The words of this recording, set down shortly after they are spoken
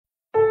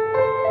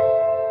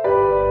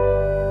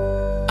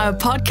A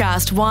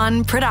Podcast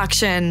One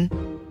production.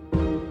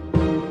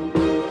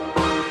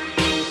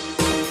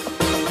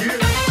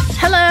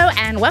 Hello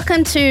and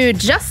welcome to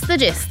Just the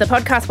Gist, the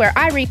podcast where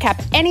I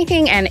recap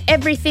anything and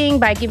everything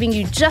by giving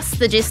you just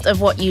the gist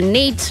of what you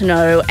need to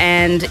know.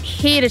 And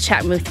here to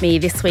chat with me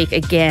this week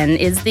again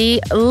is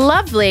the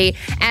lovely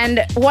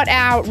and what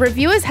our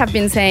reviewers have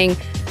been saying,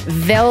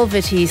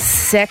 velvety,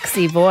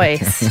 sexy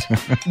voiced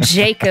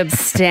Jacob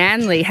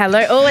Stanley.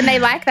 Hello. Oh, and they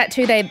like that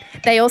too.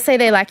 They all say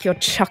they like your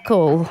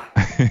chuckle.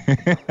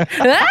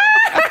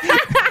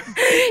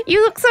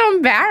 You look so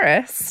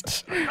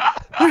embarrassed.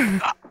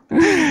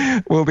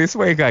 Well, this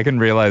week I can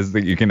realize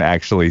that you can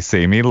actually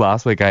see me.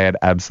 Last week I had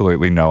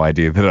absolutely no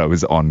idea that I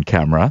was on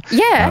camera.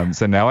 Yeah.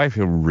 So now I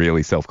feel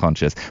really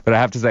self-conscious. But I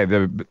have to say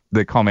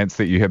the comments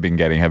that you have been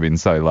getting have been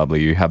so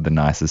lovely. You have the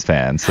nicest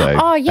fans. So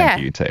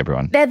thank you to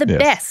everyone. They're the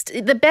best.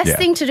 The best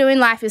thing to do in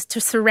life is to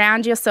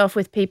surround yourself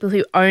with people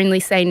who only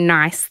say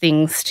nice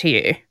things to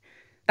you.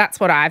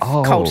 That's what I've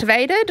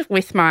cultivated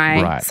with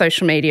my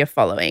social media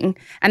following.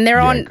 And they're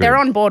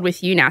on board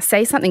with you now.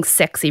 Say something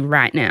sexy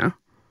right now.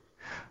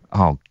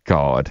 Oh,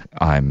 God,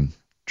 I'm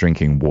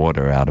drinking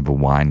water out of a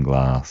wine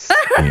glass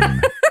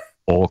in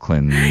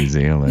Auckland, New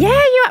Zealand. Yeah,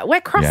 you are.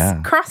 We're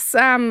cross,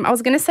 I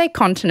was going to say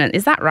continent.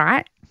 Is that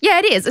right? Yeah,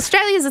 it is.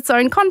 Australia is its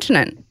own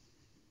continent.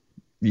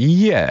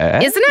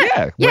 Yeah. Isn't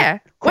it? Yeah.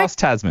 Cross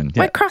Tasman.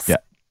 Yeah.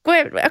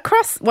 We're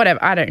across,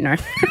 whatever. I don't know.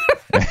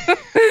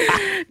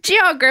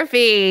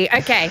 Geography.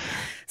 Okay.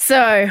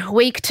 So,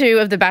 week 2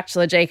 of The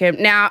Bachelor, Jacob.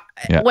 Now,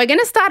 we're going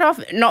to start off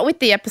not with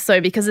the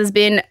episode because there's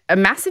been a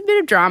massive bit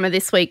of drama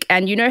this week.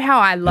 And you know how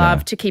I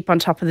love to keep on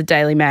top of the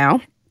Daily Mail.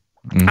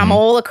 Mm-hmm. I'm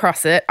all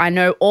across it. I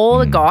know all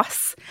the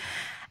goss.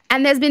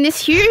 And there's been this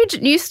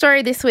huge news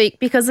story this week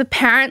because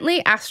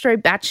apparently Astro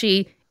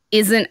Bachie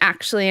isn't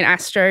actually an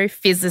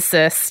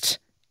astrophysicist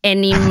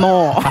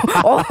anymore.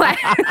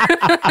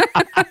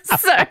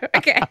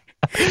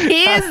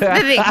 Here's the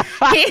thing.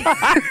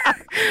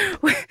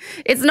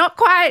 It's not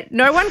quite,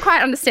 no one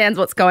quite understands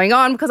what's going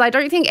on because I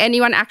don't think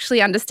anyone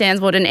actually understands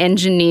what an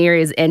engineer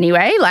is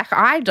anyway. Like,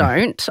 I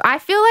don't. I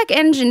feel like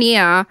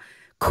engineer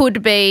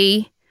could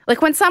be,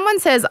 like when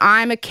someone says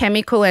I'm a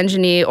chemical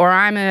engineer or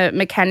I'm a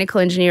mechanical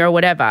engineer or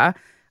whatever,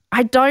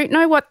 I don't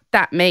know what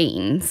that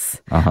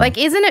means. Like,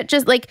 isn't it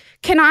just like,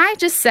 can I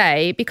just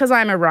say, because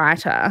I'm a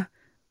writer,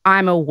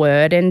 I'm a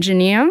word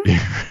engineer?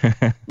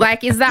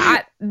 Like, is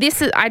that,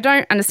 I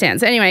don't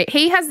understand. So anyway,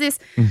 he has this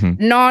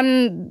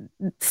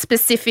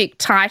non-specific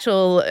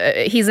title.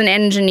 He's an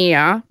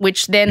engineer,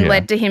 which then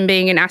led to him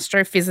being an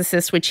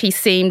astrophysicist, which he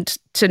seemed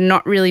to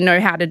not really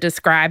know how to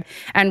describe.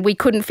 And we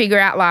couldn't figure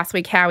out last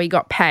week how he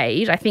got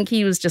paid. I think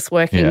he was just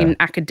working in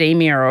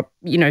academia or,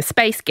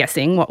 space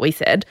guessing, what we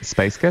said.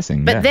 Space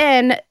guessing, But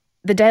then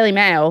the Daily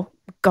Mail,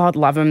 God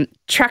love him,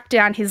 tracked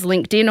down his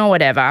LinkedIn or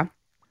whatever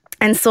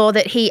and saw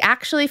that he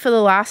actually for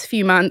the last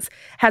few months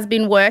has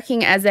been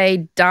working as a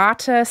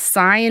data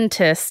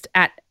scientist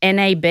at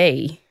NAB.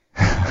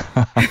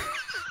 I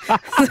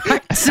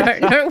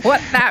don't know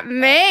what that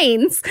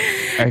means.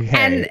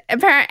 Okay.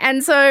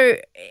 And so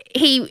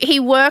he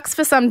works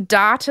for some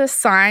data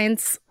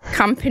science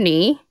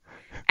company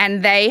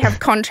and they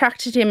have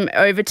contracted him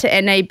over to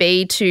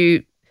NAB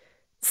to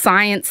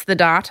science the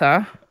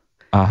data.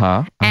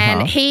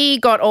 And he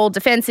got all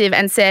defensive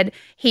and said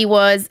he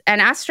was an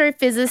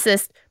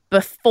astrophysicist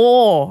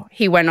before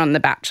he went on The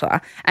Bachelor.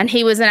 And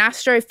he was an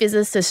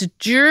astrophysicist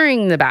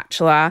during The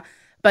Bachelor,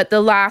 but the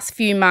last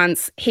few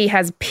months he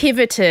has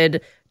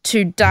pivoted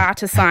to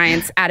data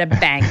science at a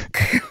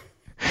bank.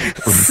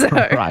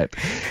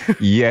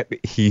 Yet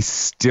he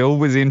still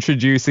was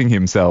introducing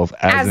himself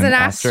as an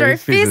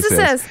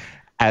astrophysicist.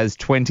 As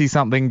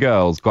 20-something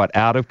girls got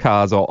out of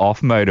cars or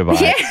off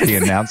motorbikes, he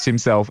announced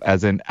himself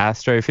as an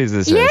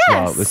astrophysicist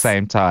while at the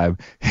same time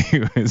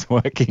he was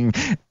working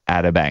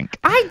at a bank.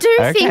 I do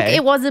think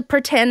it was a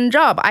pretend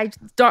job.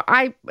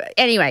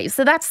 Anyway,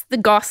 so that's the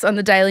goss on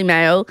the Daily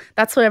Mail.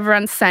 That's what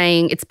everyone's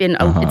saying. It's been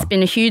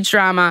a huge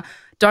drama.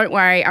 Don't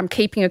worry, I'm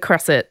keeping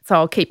across it, so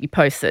I'll keep you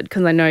posted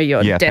because I know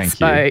you're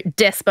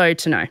despo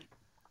to know.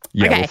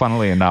 Yeah, well,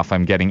 funnily enough,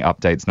 I'm getting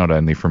updates not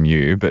only from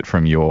you, but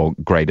from your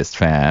greatest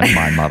fan,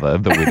 my mother,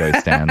 the widow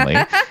Stanley.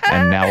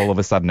 And now all of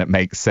a sudden it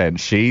makes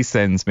sense. She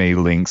sends me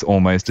links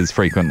almost as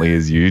frequently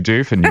as you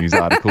do for news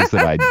articles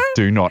that I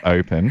do not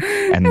open.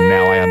 And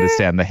now I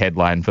understand the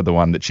headline for the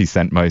one that she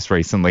sent most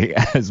recently,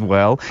 as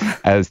well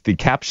as the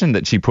caption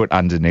that she put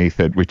underneath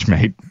it, which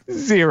made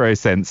zero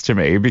sense to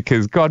me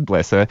because, God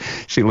bless her,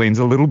 she leans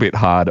a little bit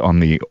hard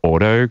on the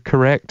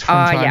autocorrect from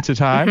time to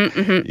time.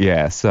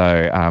 Yeah,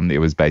 so it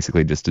was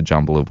basically just a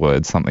jumble of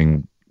words,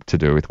 something to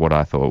do with what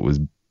I thought was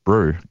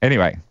brew.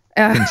 Anyway,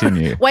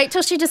 continue. Wait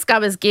till she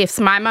discovers GIFs.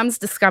 My mum's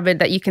discovered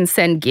that you can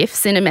send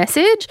GIFs in a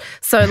message.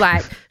 So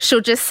like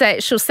she'll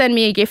send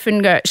me a GIF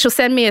and she'll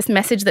send me a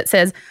message that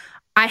says,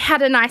 I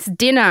had a nice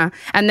dinner,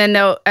 and then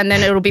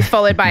it'll be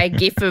followed by a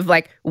GIF of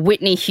like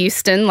Whitney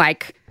Houston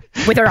like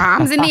with her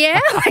arms in the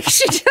air. Like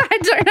I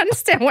don't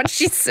understand what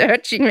she's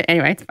searching.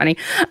 Anyway, it's funny.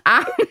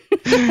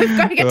 We've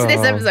got to get to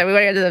this episode. All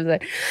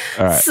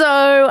right.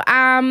 So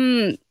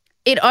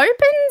it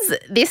opens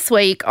this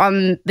week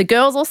on the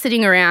girls all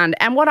sitting around.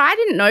 And what I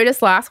didn't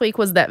notice last week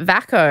was that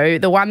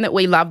Vakoo, the one that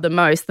we love the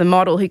most, the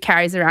model who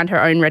carries around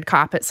her own red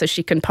carpet so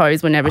she can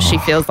pose whenever she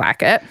feels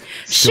like it.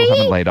 Still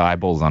haven't laid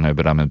eyeballs on her,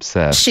 but I'm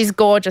obsessed. She's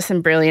gorgeous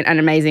and brilliant and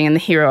amazing and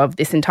the hero of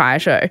this entire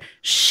show.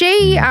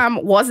 She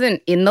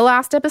wasn't in the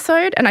last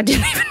episode and I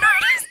didn't even notice.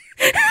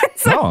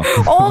 So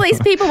all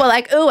these people were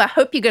like, oh, I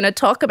hope you're going to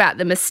talk about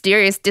the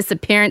mysterious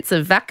disappearance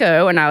of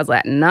Vakoo. And I was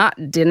like, nah,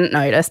 didn't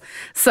notice.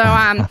 So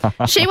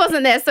she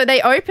wasn't there. So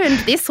they opened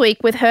this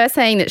week with her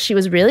saying that she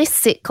was really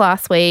sick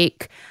last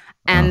week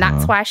and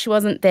that's why she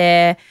wasn't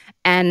there.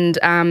 And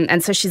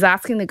so she's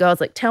asking the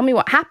girls, like, tell me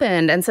what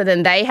happened. And so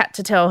then they had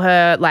to tell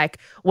her, like,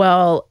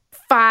 well,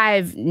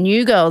 5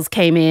 new girls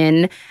came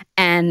in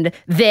and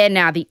they're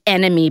now the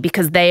enemy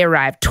because they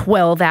arrived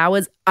 12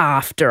 hours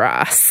after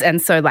us. And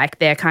so, like,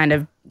 they're kind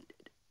of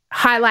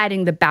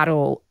highlighting the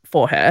battle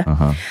for her.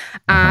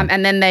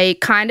 And then they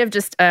kind of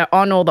just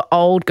on all the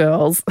old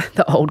girls,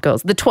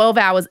 the 12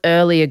 hours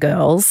earlier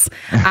girls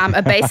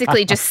are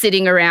basically just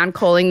sitting around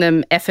calling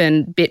them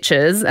effing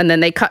bitches. And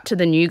then they cut to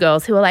the new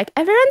girls who are like,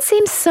 everyone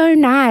seems so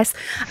nice.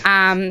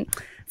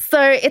 So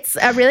it's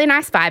a really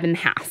nice vibe in the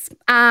house.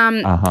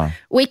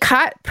 We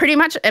cut pretty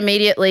much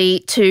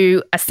immediately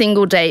to a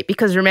single date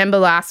because remember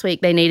last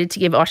week they needed to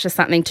give Osher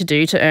something to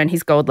do to earn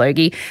his gold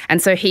logie. And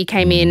so he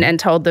came in and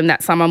told them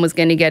that someone was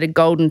going to get a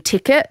golden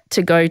ticket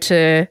to go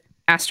to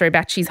Astro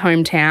Bachie's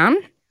hometown.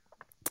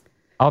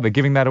 Oh, they're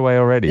giving that away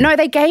already? No,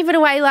 they gave it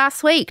away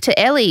last week to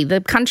Ellie,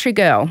 the country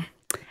girl.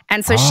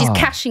 And so she's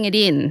cashing it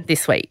in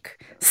this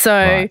week.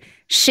 So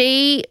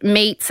she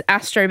meets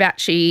Astro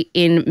Bachie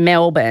in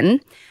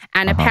Melbourne.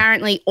 And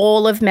apparently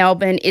all of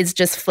Melbourne is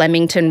just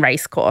Flemington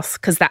Racecourse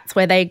because that's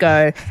where they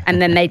go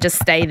and then they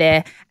just stay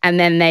there and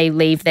then they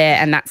leave there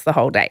and that's the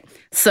whole day.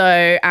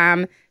 So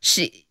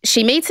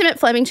she meets him at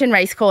Flemington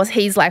Racecourse.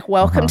 He's like,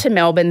 welcome to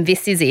Melbourne.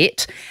 This is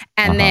it.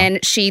 And then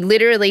she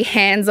literally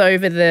hands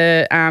over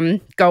the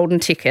golden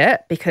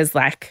ticket because,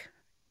 like,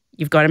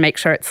 you've got to make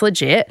sure it's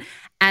legit.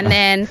 And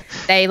then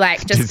they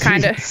like just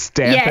kind of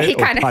stamp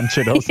it or punch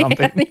it or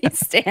something. Yeah, he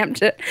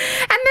stamped it,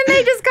 and then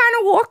they just kind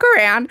of walk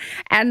around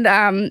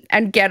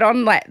and get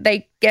on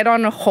they get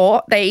on a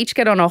horse. They each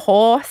get on a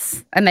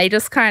horse and they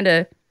just kind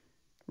of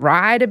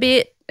ride a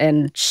bit.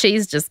 And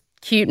she's just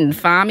cute and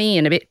farmy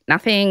and a bit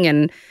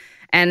nothing.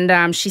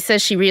 And she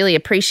says she really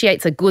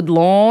appreciates a good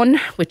lawn,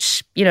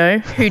 which, you know,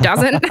 who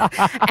doesn't?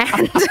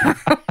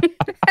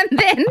 And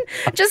then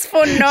just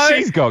for no...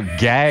 She's got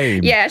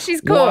game. Yeah,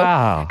 she's cool.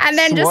 Wow. And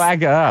then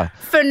swagger.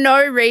 Just for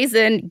no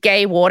reason,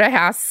 Gay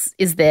Waterhouse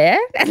is there.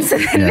 And so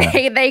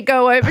then they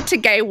go over to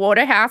Gay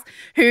Waterhouse,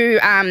 who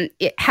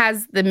it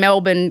has the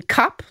Melbourne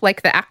Cup,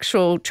 like the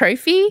actual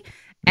trophy,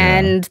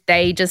 and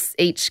they just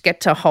each get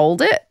to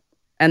hold it.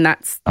 And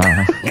that's...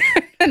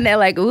 and they're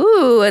like,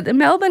 ooh, the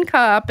Melbourne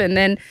Cup. And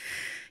then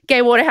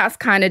Gay Waterhouse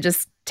kind of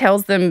just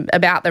tells them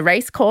about the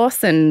race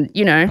course and,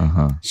 you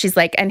know, she's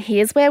like, and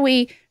here's where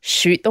we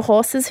shoot the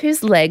horses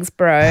whose legs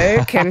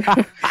broke. And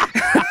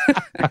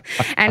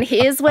and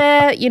here's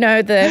where, you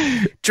know,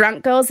 the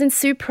drunk girls in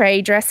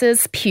Supre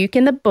dresses puke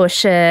in the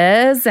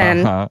bushes.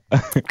 And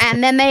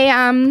and then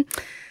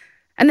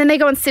they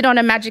go and sit on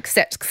a magic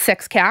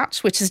sex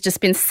couch, which has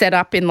just been set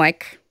up in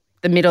like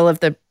the middle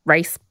of the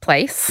race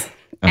place.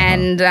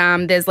 And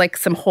there's like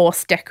some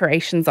horse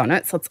decorations on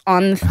it, so it's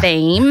on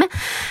theme.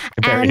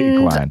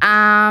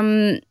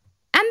 And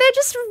they're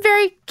just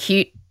very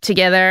cute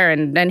together.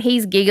 And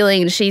he's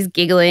giggling and she's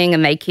giggling,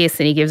 and they kiss,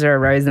 and he gives her a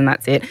rose, and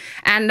that's it.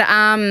 And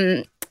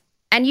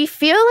you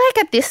feel like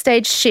at this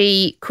stage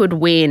she could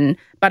win,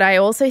 but I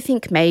also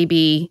think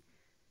maybe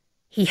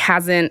he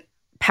hasn't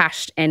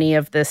pashed any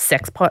of the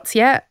sex pots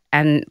yet,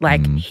 and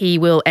like he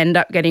will end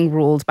up getting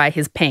ruled by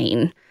his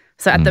pain.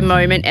 So at the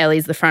moment,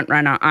 Ellie's the front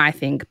runner, I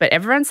think. But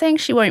everyone's saying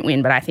she won't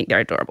win, but I think they're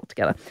adorable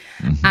together,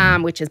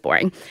 which is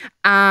boring.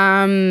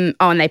 And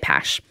they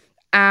pash.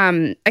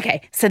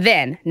 Okay, so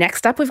then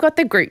next up we've got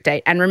the group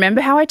date. And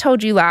remember how I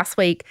told you last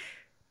week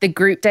the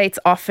group dates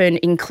often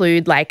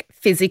include like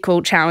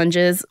physical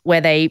challenges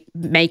where they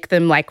make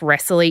them like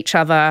wrestle each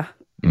other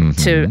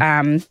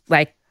to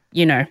like,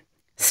 you know,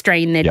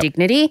 strain their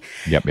dignity.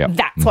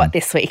 That's what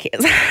this week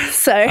is.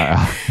 So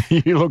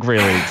you look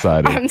really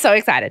excited. I'm so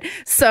excited.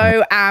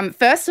 So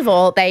first of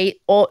all,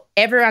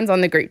 everyone's on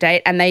the group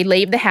date and they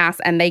leave the house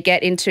and they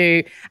get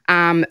into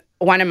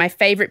one of my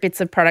favorite bits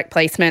of product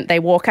placement. They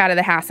walk out of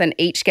the house and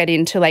each get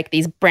into like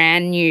these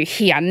brand new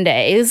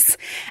Hyundais,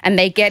 and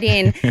they get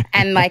in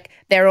and like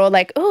they're all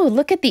like, oh,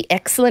 look at the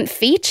excellent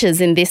features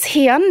in this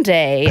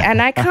Hyundai,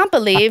 and I can't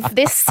believe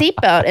this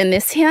seatbelt in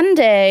this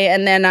Hyundai.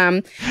 And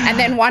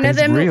then one of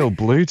them real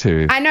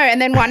Bluetooth. I know.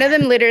 And then one of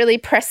them literally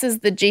presses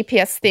the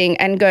GPS thing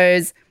and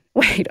goes,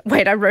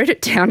 wait, I wrote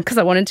it down because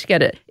I wanted to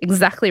get it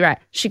exactly right.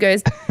 She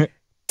goes,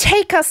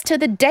 take us to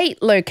the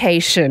date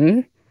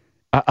location.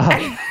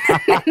 And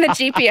the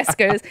GPS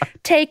goes,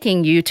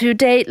 taking you to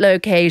date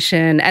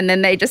location. And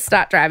then they just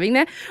start driving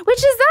there. Which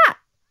is that?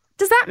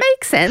 Does that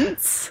make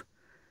sense?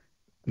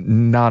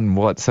 None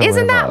whatsoever.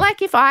 Isn't that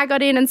like if I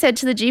got in and said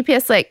to the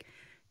GPS, like,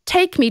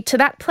 take me to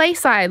that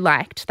place I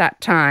liked that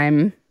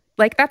time.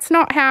 Like, that's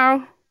not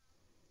how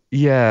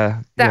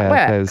that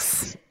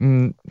works.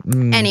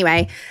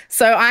 Anyway,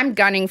 so I'm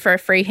gunning for a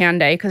free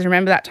Hyundai because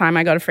remember that time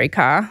I got a free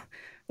car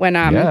when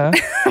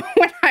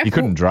you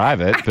couldn't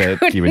drive it,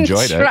 but you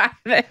enjoyed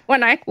it.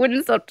 When I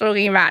wouldn't stop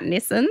talking about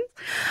Nissans.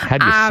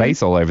 Had your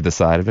face all over the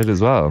side of it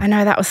as well. I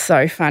know, that was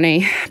so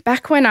funny.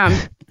 Back when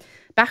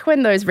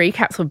those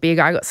recaps were big,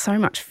 I got so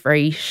much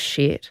free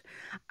shit.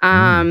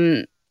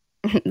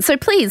 So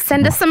please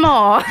send us some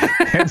more.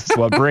 That's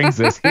what brings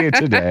us here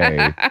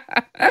today.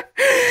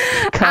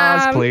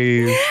 Cars,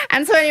 please.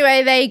 And so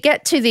anyway, they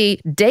get to the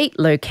date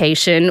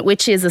location,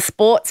 which is a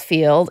sports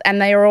field,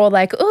 and they are all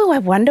like, oh, I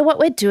wonder what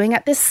we're doing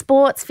at this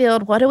sports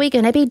field. What are we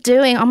going to be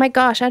doing? Oh my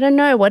gosh, I don't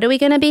know. What are we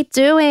going to be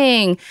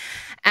doing?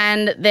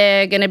 And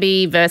they're going to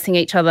be versing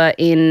each other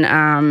in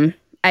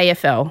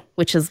AFL,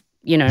 which is,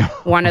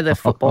 one of the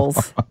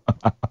footballs.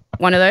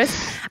 One of those.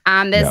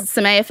 There's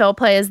some AFL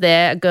players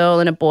there, a girl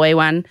and a boy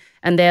one,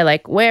 and they're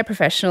like, we're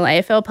professional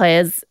AFL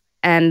players,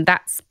 and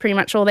that's pretty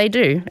much all they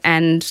do.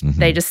 And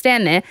they just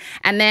stand there.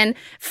 And then,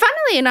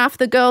 funnily enough,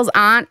 the girls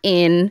aren't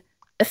in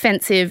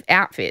offensive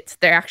outfits.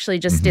 They're actually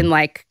just in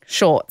like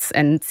shorts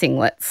and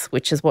singlets,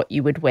 which is what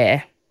you would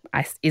wear.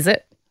 Is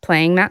it?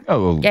 Playing that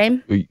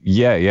game?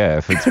 Yeah.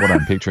 If it's what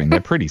I'm picturing.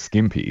 They're pretty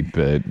skimpy,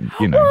 but,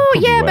 Oh,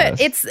 yeah, but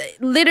it's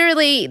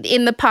literally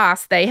in the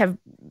past they have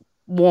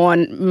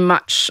worn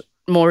much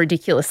more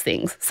ridiculous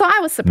things. So I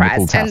was surprised.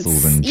 Nipple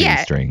tassels and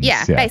G-strings.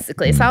 Yeah,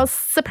 basically. So I was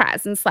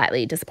surprised and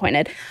slightly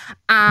disappointed.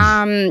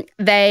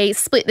 They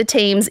split the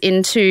teams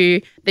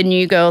into the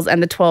new girls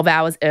and the 12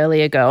 hours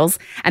earlier girls,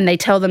 and they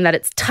tell them that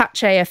it's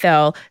touch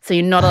AFL, so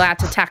you're not allowed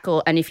to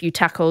tackle, and if you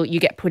tackle, you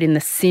get put in the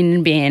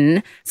sin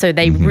bin. So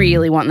they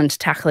really want them to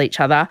tackle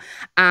each other.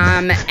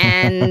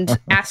 And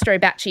Astro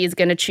Bachie is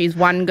going to choose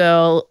one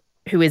girl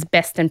who is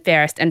best and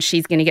fairest, and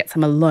she's going to get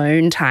some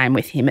alone time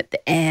with him at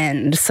the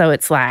end. So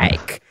it's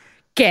like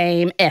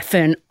game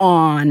effing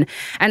on.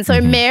 And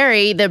so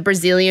Mary, the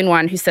Brazilian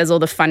one who says all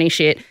the funny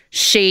shit,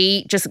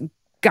 she just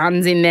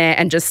guns in there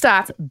and just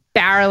starts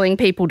barreling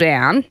people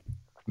down.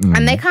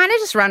 And they kind of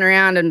just run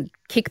around and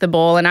kick the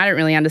ball, and I don't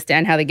really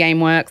understand how the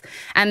game works.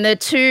 And the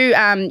two,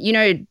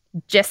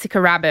 Jessica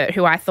Rabbit,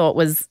 who I thought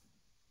was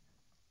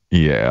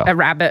a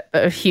rabbit,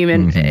 a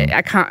human.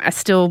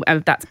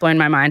 That's blown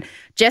my mind.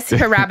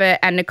 Jessica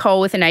Rabbit and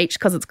Nicole with an H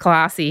because it's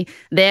classy.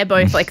 They're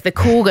both like the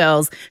cool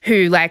girls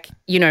who are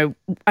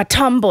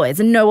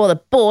tomboys and know all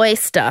the boy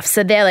stuff.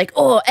 So they're like,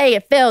 oh,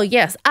 AFL,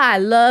 yes, I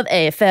love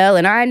AFL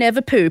and I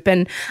never poop.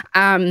 And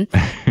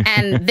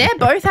they're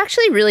both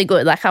actually really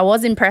good. Like, I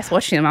was impressed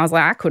watching them. I was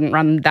like, I couldn't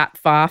run that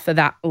far for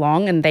that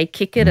long, and they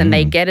kick it and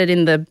they get it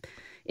in the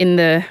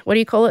what do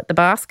you call it? The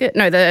basket?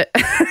 No, the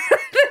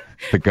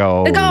The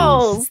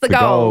goals. The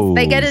goals.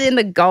 They get it in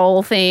the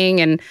goal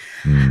thing.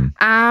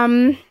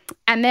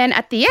 And then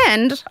at the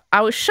end,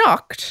 I was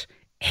shocked.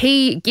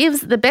 He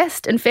gives the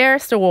best and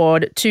fairest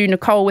award to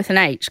Nicole with an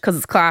H because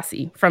it's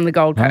classy from the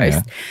Gold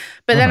Coast.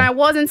 But then I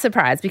wasn't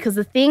surprised because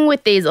the thing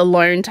with these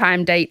alone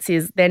time dates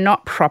is they're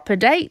not proper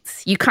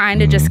dates. You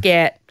kind of just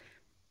get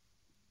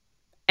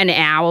an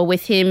hour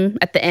with him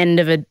at the end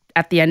of the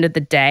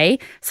day.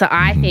 So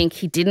I think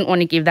he didn't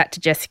want to give that to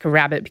Jessica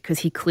Rabbit because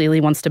he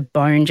clearly wants to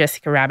bone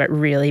Jessica Rabbit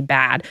really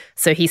bad.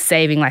 So he's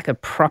saving like a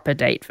proper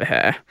date for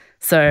her.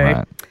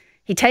 So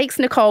he takes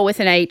Nicole with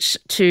an H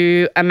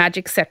to a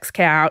magic sex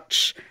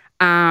couch,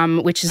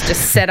 which is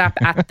just set up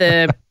at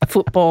the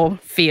football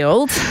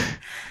field.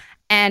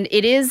 And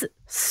it is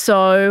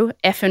so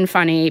effing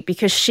funny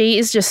because she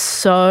is just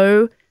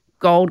so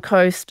Gold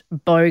Coast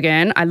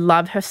bogan. I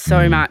love her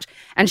so much.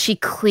 And she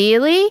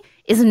clearly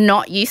is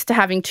not used to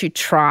having to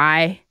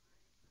try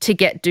to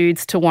get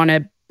dudes to want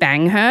to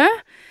bang her.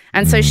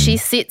 And so she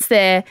sits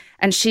there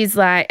and she's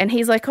like, and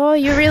he's like, oh,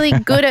 you're really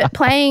good at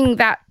playing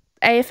that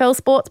AFL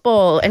sports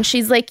ball. And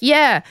she's like,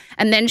 yeah.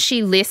 And then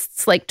she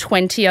lists like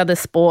 20 other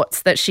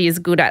sports that she is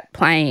good at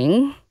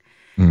playing.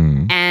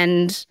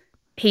 And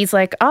he's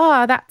like,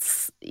 oh,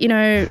 that's,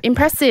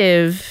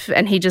 impressive.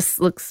 And he just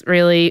looks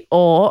really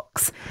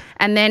orcs.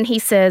 And then he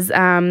says,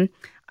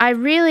 I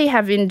really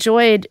have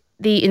enjoyed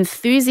the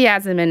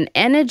enthusiasm and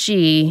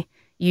energy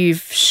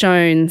you've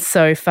shown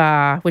so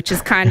far, which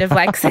is kind of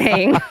like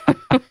saying,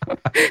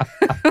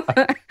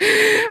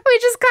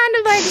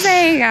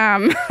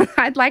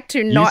 I'd like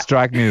to not. You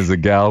strike me as a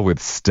gal with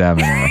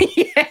stamina.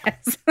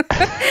 Yes.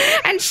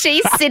 And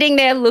she's sitting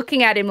there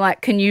looking at him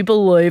like, can you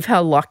believe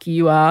how lucky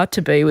you are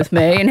to be with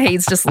me? And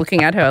he's just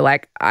looking at her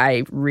like,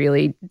 I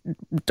really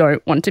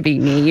don't want to be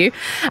near you.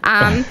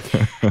 And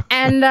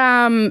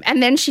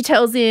then she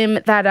tells him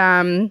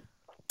that,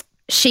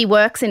 she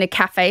works in a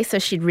cafe, so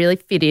she'd really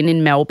fit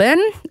in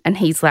Melbourne. And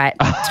he's like,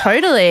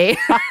 totally.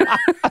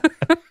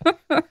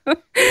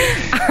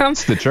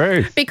 It's the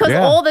truth. Because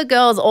all the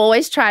girls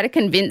always try to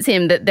convince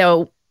him that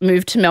they'll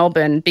move to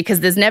Melbourne because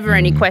there's never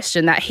any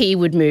question that he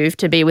would move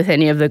to be with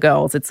any of the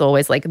girls. It's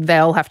always like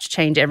they'll have to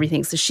change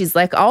everything. So she's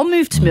like, I'll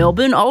move to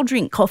Melbourne. I'll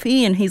drink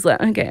coffee. And he's like,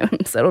 okay,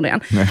 settle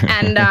down.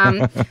 And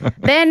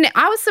then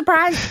I was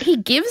surprised he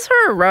gives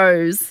her a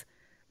rose.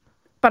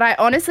 But I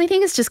honestly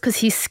think it's just because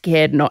he's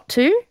scared not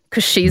to,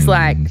 because she's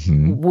like,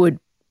 would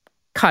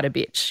cut a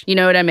bitch. You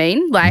know what I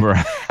mean? Like,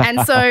 Right.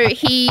 and so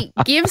he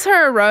gives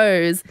her a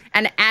rose,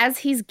 and as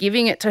he's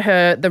giving it to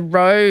her, the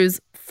rose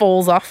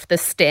falls off the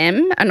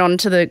stem and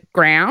onto the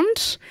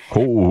ground.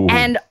 Ooh.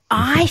 And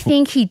I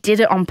think he did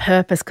it on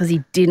purpose because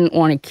he didn't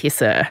want to kiss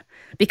her.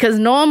 Because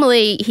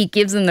normally he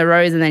gives them the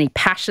rose and then he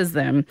pashes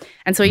them.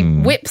 And so he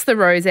whips the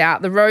rose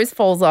out. The rose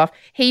falls off.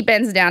 He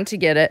bends down to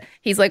get it.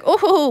 He's like,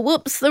 oh,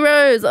 whoops, the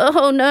rose.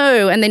 Oh,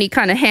 no. And then he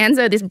kind of hands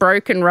her this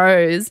broken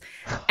rose.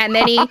 And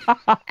then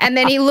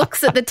he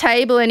looks at the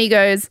table and he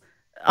goes,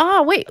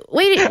 oh, we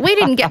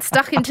didn't get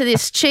stuck into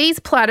this cheese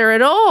platter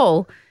at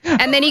all.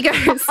 And then he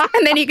goes,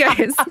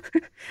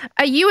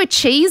 are you a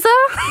cheeser?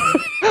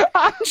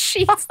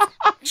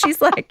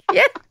 She's like,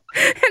 yeah.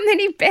 And then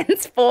he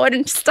bends forward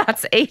and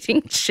starts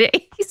eating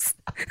cheese.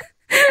 And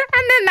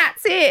then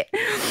that's it.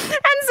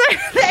 And so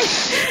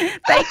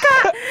they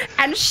cut.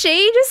 And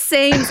she just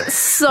seems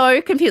so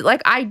confused.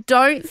 Like, I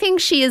don't think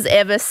she has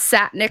ever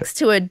sat next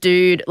to a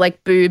dude,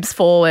 like, boobs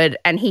forward,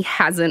 and he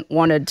hasn't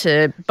wanted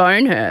to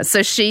bone her.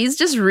 So she's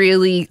just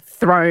really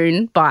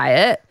thrown by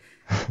it.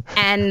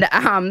 And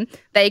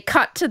they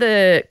cut to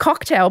the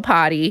cocktail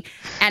party,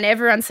 and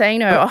everyone's saying,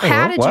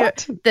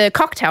 the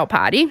cocktail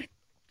party.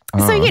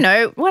 So, you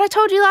know, what I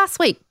told you last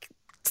week,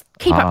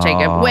 keep up,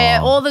 Jacob,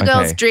 where all the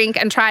girls drink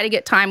and try to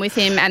get time with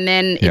him, and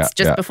then it's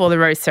just before the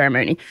rose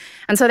ceremony.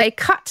 And so they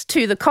cut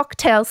to the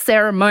cocktail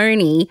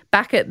ceremony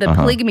back at the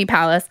Polygamy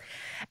Palace,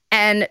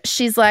 and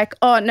she's like,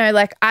 oh, no,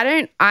 like, I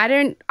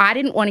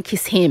didn't want to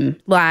kiss him.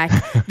 Like,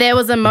 there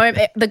was a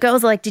moment, the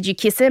girls are like, did you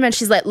kiss him? And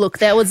she's like, look,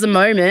 there was a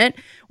moment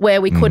where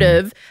we could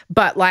have,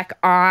 but, like,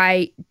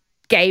 I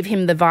gave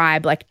him the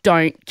vibe, like,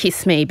 don't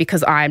kiss me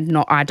because I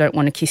don't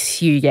want to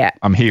kiss you yet.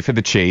 I'm here for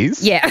the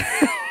cheese. Yeah.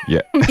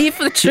 Yeah. I'm here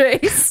for the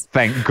cheese.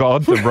 Thank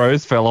God the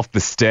rose fell off the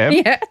stem.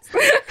 Yes.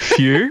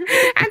 Phew.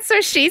 And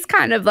so she's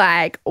kind of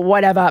like,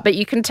 whatever, but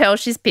you can tell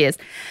she's pissed.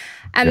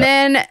 And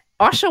then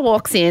Osher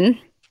walks in,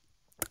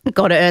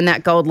 got to earn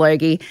that gold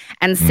logie,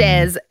 and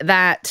says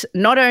that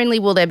not only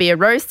will there be a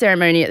rose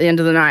ceremony at the end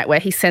of the night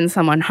where he sends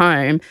someone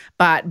home,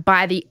 but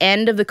by the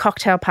end of the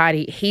cocktail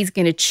party, he's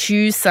going to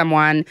choose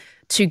someone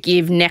to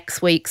give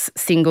next week's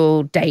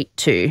single date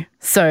to.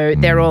 So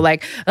they're all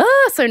like,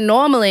 so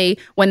normally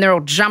when they're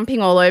all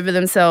jumping all over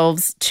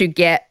themselves to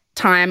get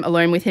time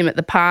alone with him at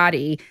the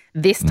party,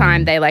 this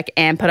time they like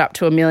amp it up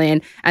to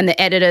 1,000,000, and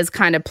the editors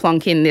kind of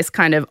plonk in this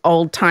kind of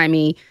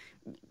old-timey,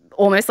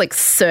 almost like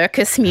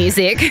circus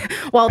music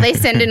while they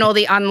send in all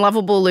the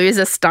unlovable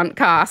loser stunt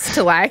cast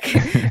to like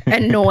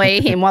annoy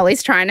him while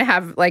he's trying to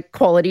have like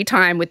quality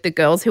time with the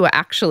girls who are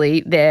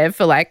actually there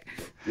for like,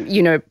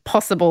 you know,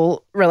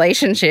 possible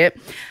relationship.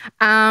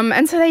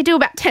 And so they do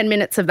about 10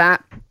 minutes of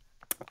that.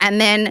 And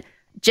then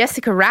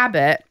Jessica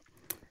Rabbit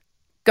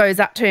goes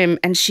up to him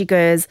and she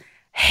goes,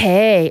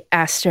 hey,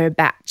 Astro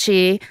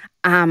Bachie,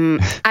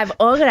 I've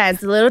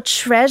organized a little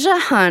treasure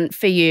hunt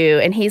for you.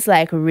 And he's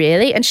like,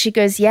 really? And she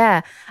goes,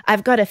 yeah,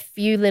 I've got a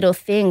few little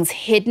things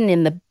hidden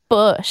in the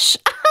bush.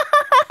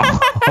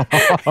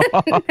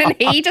 And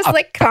he just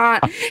like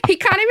can't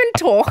even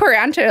talk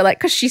around her, like,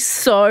 because she's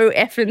so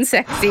effing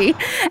sexy.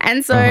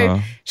 And so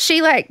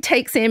she like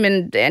takes him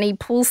and he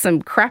pulls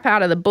some crap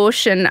out of the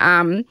bush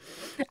and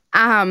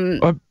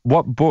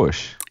what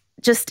bush?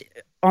 Just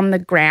on the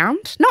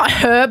ground. Not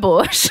her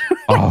bush.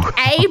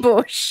 A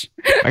bush.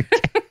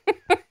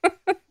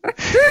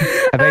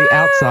 Are they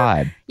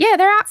outside? Yeah,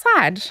 they're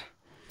outside.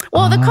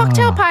 Well, the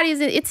cocktail party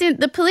it's in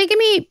the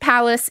Polygamy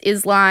Palace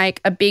is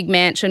like a big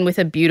mansion with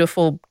a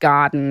beautiful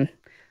garden.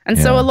 And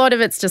so a lot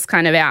of it's just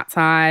kind of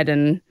outside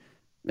and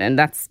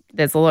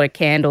there's a lot of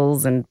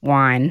candles and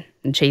wine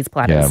and cheese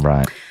platters. Yeah,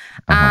 right.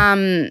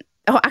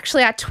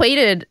 Actually, I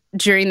tweeted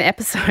during the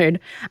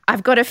episode,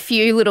 I've got a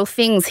few little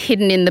things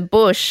hidden in the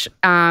bush.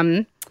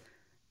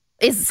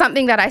 Is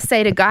something that I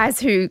say to guys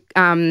who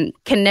can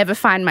never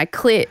find my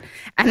clit.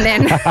 And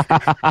then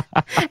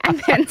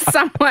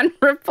someone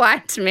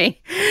replied to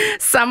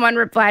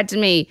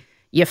me,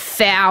 you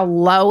foul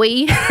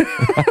Loey.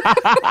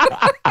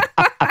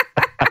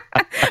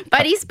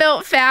 But he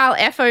spelled foul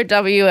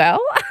F-O-W-L.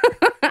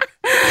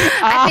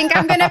 I think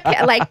I'm going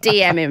to like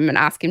DM him and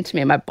ask him to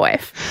be my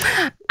boyf.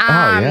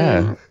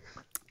 Yeah.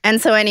 And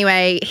so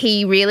anyway,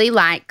 he really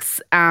likes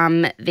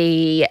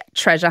the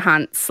treasure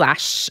hunt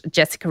 /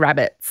 Jessica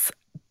Rabbit's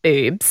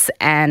boobs.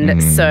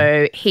 And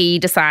so he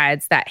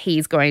decides that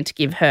he's going to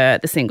give her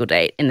the single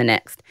date in the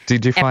next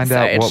Did you find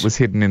episode. out what was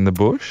hidden in the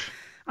bush?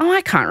 Oh,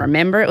 I can't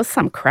remember. It was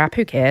some crap.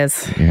 Who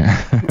cares?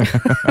 Yeah.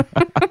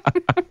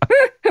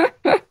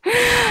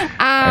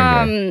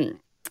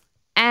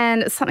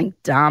 And something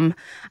dumb.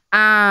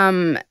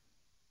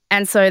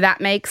 And so that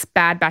makes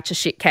Bad Batch of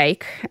Shit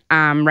Cake,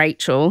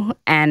 Rachel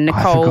and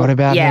Nicole. I forgot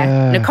about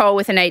her. Nicole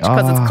with an H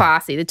because it's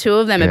classy. The two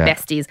of them are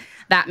besties.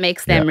 That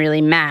makes them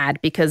really mad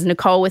because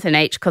Nicole with an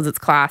H because it's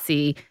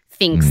classy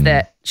thinks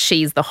that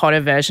she's the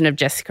hotter version of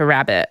Jessica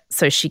Rabbit.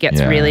 So she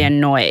gets really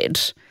annoyed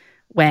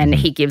when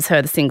he gives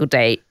her the single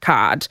date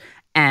card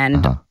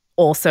and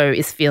also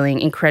is feeling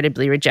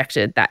incredibly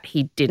rejected that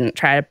he didn't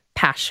try to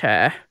pash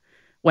her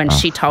when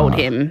she told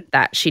him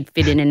that she'd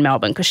fit in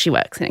Melbourne because she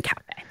works in a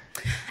cafe,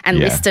 and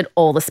listed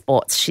all the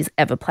sports she's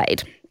ever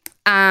played.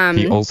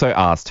 He also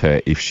asked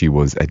her if she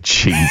was a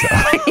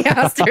cheeser. He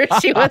asked her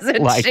if she was a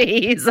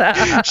cheeser.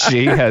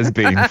 She has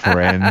been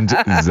friend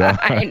zoned.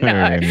 I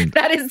know.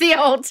 That is the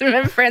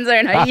ultimate friend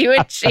zone. Are you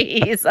a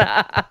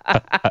cheeser?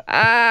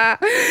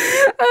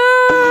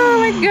 Oh,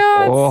 my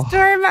God.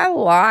 Story of my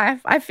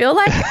life. I feel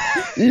like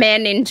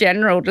men in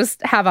general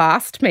just have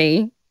asked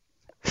me,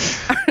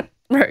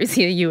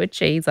 Rosie, are you a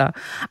cheeser?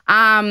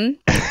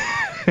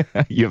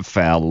 You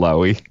foul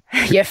Loey.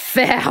 You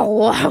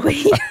foul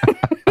Loey.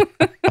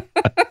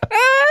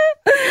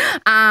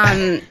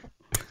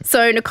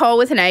 So Nicole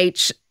with an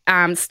H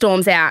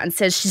storms out and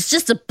says she's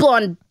just a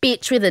blonde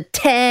bitch with a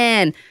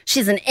tan.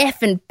 She's an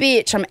effing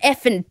bitch. I'm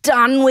effing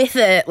done with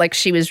it. Like,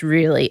 she was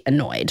really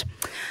annoyed,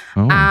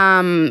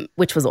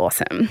 which was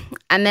awesome.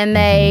 And then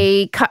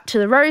they cut to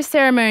the rose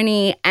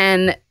ceremony,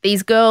 and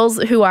these girls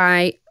who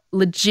I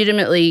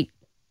legitimately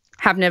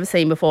have never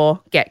seen before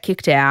get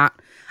kicked out.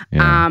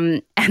 Yeah.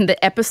 And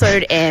the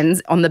episode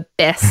ends on the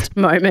best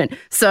moment.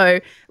 So,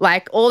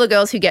 like, all the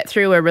girls who get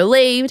through are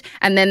relieved,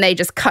 and then they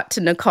just cut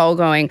to Nicole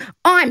going,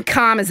 I'm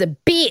calm as a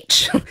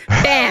bitch.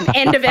 Bam,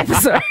 end of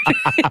episode.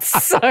 It's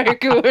so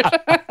good.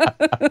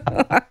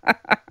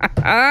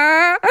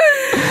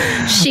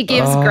 She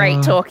gives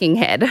great talking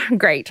head.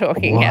 Great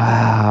talking head.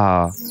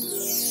 Wow.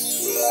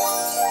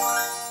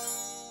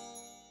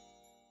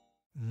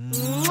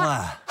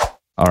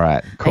 All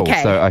right, cool.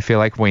 Okay. So I feel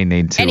like we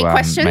need to Any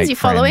questions? make you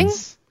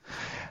friends.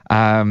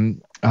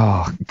 Following?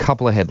 A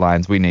couple of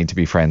headlines. We need to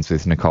be friends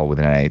with Nicole with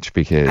an H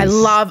because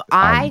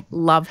I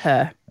love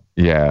her.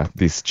 Yeah,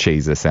 this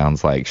cheeser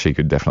sounds like she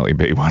could definitely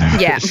be one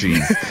of Yeah.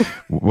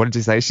 What did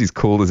you say? She's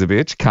cool as a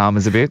bitch? Calm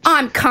as a bitch?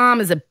 I'm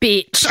calm as a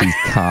bitch. She's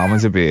calm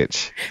as a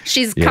bitch.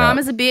 She's calm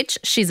as a bitch.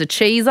 She's a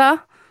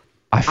cheeser.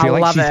 I feel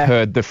like she's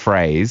heard the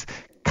phrase,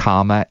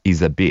 karma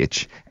is a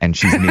bitch, and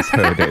she's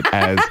misheard it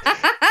as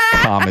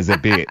calm as a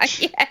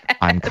bitch. Yes.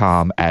 I'm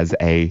calm as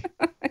a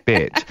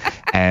bitch.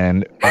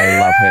 And I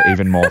love her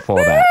even more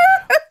for that.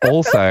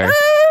 Also,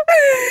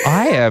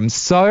 I am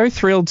so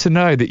thrilled to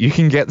know that you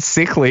can get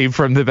sick leave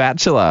from The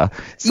Bachelor.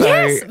 So,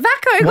 yes,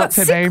 Vakoo got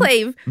sick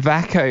leave.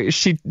 Vakoo,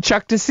 she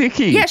chucked a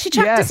sickie. Yeah, she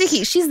chucked a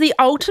sickie. She's the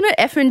ultimate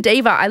effing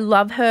diva. I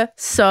love her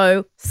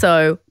so,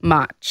 so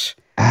much.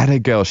 Atta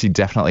girl, she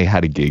definitely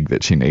had a gig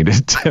that she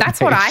needed to That's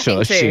what I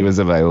think too. She was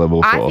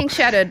available for. I think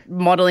she had a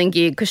modelling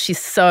gig because she's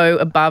so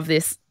above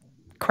this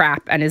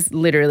crap and is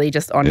literally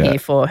just on here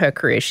for her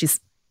career. She's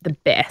the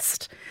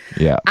best.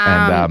 Yeah,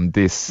 and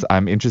this,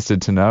 I'm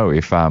interested to know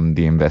if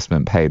the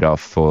investment paid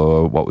off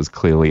for what was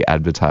clearly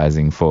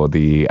advertising for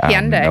the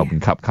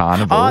Melbourne Cup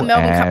Carnival. Oh,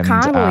 Melbourne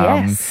Cup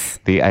Carnival, yes.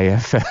 The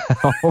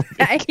AFL.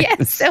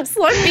 Yes, there was a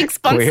lot of big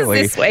sponsors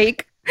this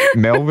week.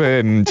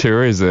 Melbourne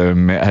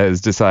Tourism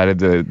has decided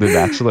that The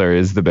Bachelor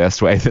is the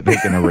best way that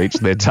they're going to reach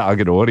their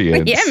target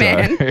audience. Yeah,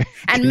 man. So,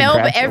 and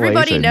Melbourne,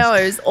 everybody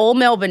knows all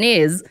Melbourne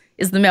is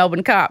the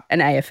Melbourne Cup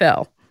and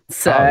AFL.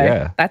 So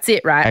that's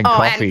it, right? And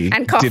coffee.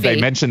 And coffee. Did they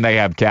mention they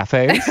have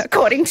cafes?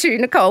 According to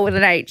Nicole with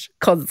an H,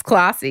 because it's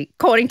classy.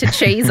 According to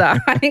Cheeser.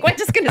 I think we're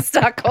just going to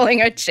start calling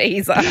her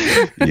Cheeser.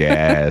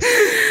 Yes.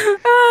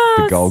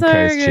 The Gold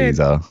Coast good.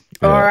 Cheeser.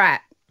 Yeah. All right.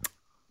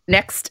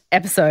 Next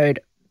episode,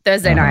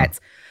 Thursday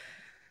nights,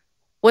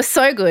 was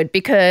so good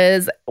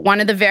because one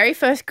of the very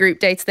first group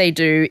dates they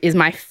do is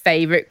my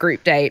favourite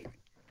group date.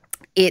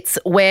 It's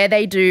where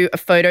they do a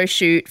photo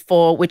shoot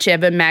for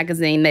whichever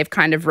magazine they've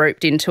kind of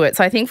roped into it.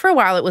 So I think for a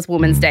while it was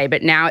Women's Day,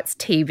 but now it's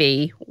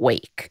TV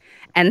Week.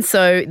 And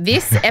so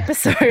this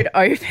episode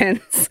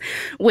opens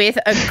with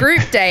a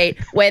group date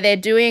where they're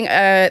doing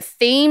a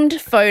themed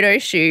photo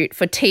shoot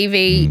for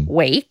TV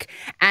Week.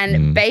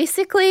 And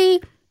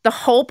basically the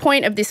whole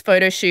point of this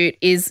photo shoot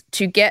is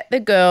to get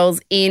the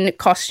girls in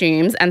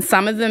costumes, and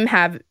some of them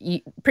have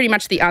pretty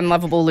much the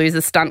unlovable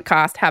loser stunt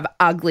cast have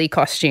ugly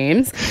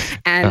costumes,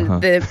 and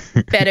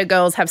the better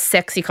girls have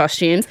sexy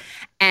costumes.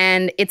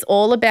 And it's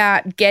all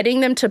about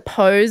getting them to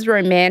pose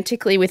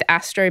romantically with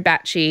Astro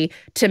Bachie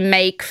to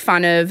make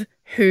fun of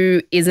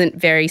who isn't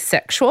very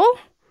sexual.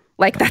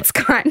 Like, that's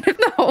kind of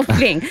the whole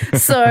thing.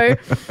 So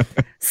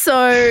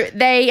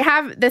they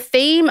have, the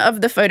theme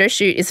of the photo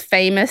shoot is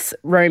famous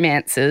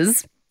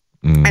romances.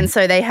 And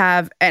so they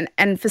have,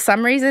 and for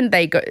some reason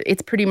they go,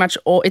 it's pretty much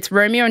all, it's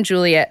Romeo and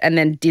Juliet and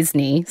then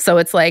Disney. So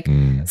it's like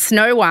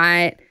Snow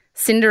White,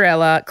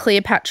 Cinderella,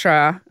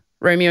 Cleopatra,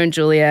 Romeo and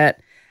Juliet.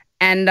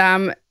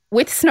 And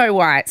with Snow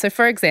White, so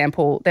for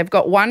example, they've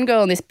got one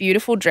girl in this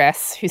beautiful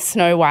dress who's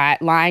Snow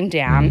White lying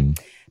down.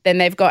 Then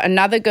they've got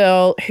another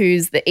girl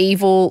who's the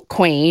evil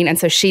queen. And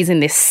so she's in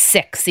this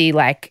sexy,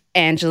 like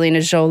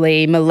Angelina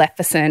Jolie,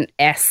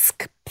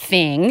 Maleficent-esque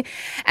thing.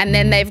 And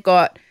then they've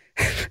got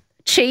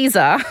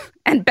Cheeser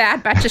and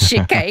Bad Batch of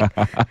Shitcake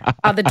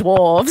are the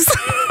dwarves.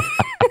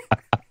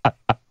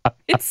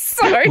 It's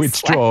so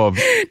Which dwarves?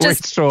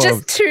 Just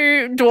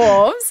two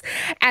dwarves,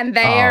 and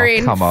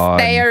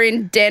they are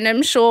in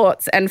denim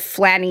shorts and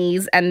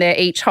flannies, and they're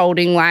each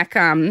holding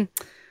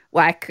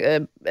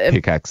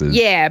pickaxes.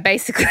 Yeah,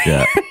 basically.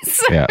 Yeah.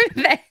 So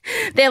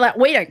they're like,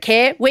 we don't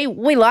care. We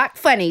like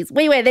funnies.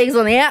 We wear these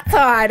on the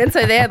outside. And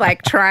so they're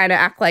like trying to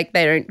act like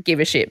they don't give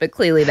a shit, but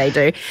clearly they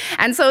do.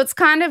 And so it's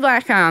kind of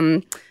like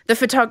the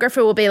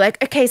photographer will be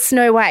like, okay,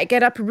 Snow White,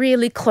 get up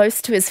really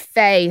close to his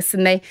face.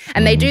 And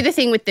they do the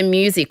thing with the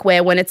music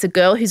where when it's a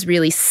girl who's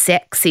really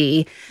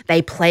sexy,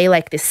 they play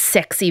like this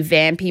sexy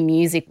vampy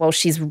music while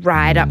she's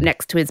right up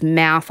next to his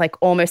mouth, like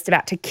almost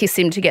about to kiss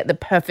him to get the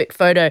perfect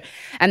photo.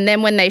 And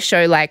then when they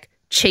show like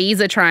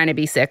Cheese are trying to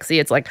be sexy,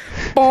 it's like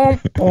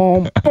boom,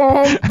 boom,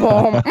 boom,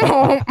 boom,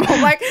 boom.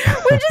 Like,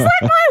 which is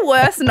like my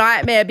worst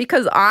nightmare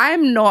because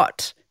I'm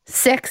not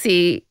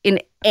sexy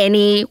in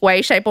any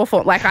way, shape, or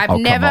form. Like I've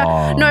never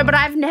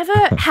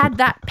had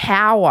that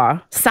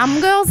power. Some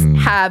girls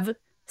have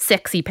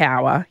sexy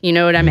power. You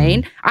know what I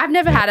mean? I've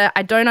never had it.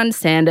 I don't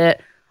understand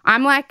it.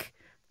 I'm like,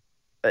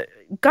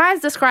 guys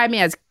describe me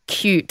as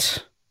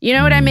cute. You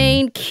know what I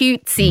mean?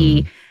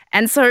 Cutesy.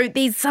 And so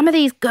some of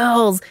these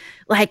girls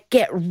like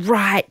get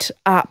right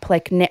up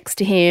like next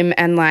to him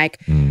and like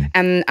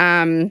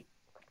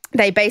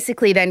they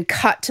basically then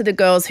cut to the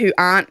girls who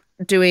aren't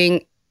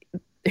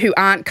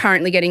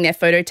currently getting their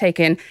photo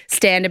taken,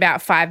 stand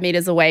about 5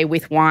 meters away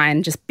with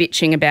wine, just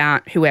bitching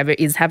about whoever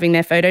is having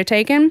their photo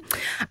taken.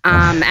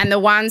 And the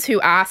ones who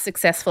are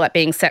successful at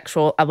being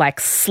sexual are like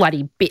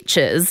slutty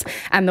bitches.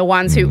 And the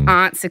ones who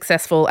aren't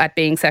successful at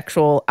being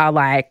sexual are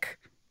like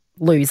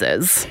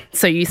losers.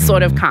 So you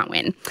sort of can't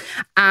win.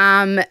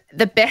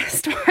 The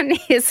best one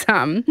is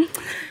for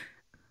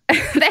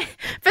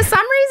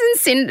some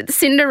reason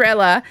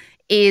Cinderella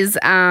is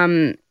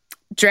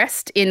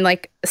dressed in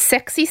like a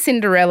sexy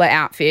Cinderella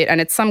outfit,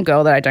 and it's some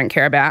girl that I don't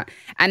care about.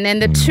 And then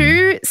the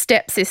two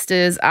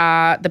stepsisters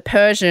are the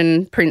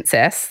Persian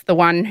princess, the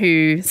one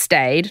who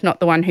stayed,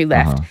 not the one who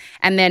left,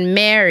 and then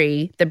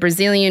Mary, the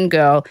Brazilian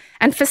girl.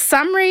 And for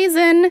some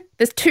reason,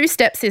 there's two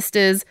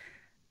stepsisters.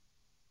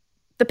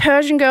 The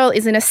Persian girl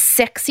is in a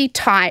sexy,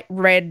 tight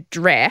red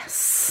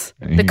dress,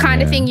 the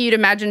kind of thing you'd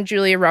imagine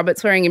Julia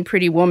Roberts wearing in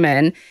Pretty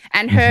Woman.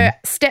 And her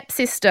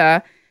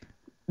stepsister,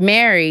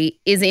 Mary,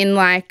 is in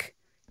like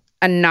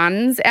a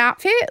nun's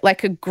outfit,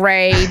 like a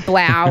grey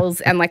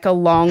blouse and like a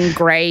long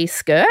grey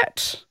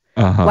skirt.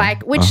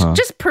 Which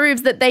just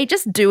proves that they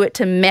just do it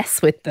to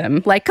mess with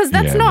them. Like, because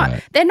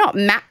they're not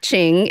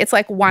matching. It's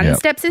like one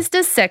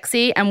stepsister's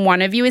sexy and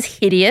one of you is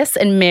hideous,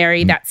 and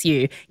Mary, that's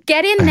you.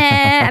 Get in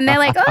there. And they're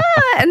like,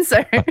 oh, and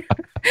so, but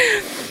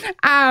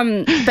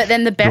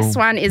then the best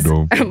one is,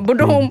 the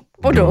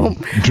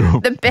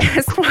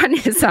best one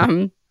is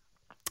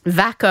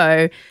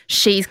Vakoo.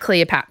 She's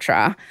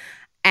Cleopatra.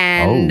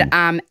 And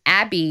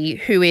Abby,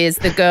 who is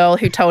the girl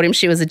who told him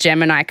she was a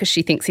Gemini because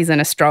she thinks he's an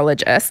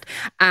astrologist,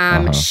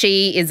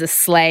 she is a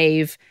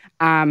slave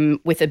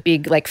with a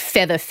big like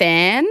feather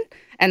fan.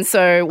 And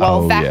so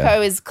while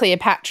Vakoo is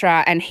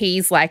Cleopatra and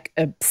he's like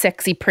a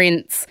sexy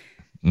prince,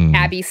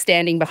 Abby's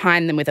standing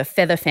behind them with a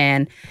feather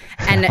fan.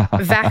 And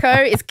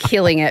Vakoo is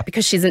killing it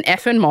because she's an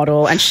effing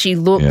model and she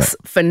looks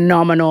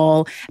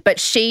phenomenal. But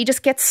she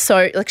just gets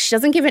so, like, she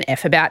doesn't give an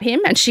F about him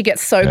and she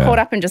gets so caught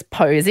up in just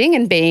posing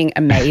and being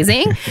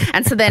amazing.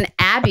 And so then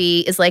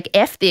Abby is like,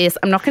 F this,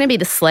 I'm not going to be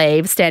the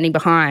slave standing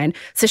behind.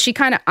 So she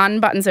kind of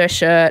unbuttons her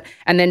shirt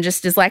and then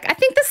just is like, I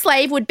think the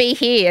slave would be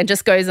here, and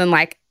just goes and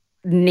like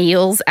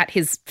kneels at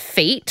his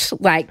feet,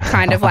 like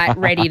kind of like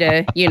ready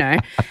to, you know.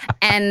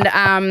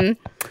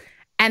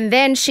 And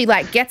then she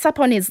like gets up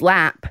on his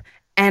lap,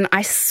 and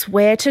I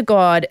swear to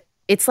God,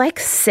 it's like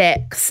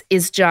sex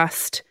is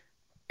just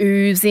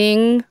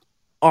oozing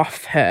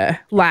off her.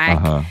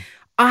 Like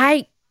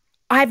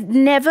I've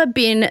never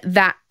been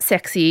that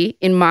sexy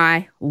in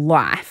my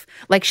life.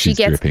 Like she's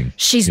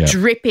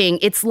dripping.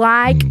 It's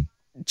like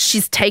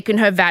she's taken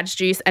her vag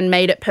juice and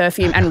made it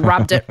perfume and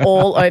rubbed it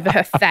all over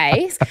her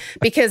face,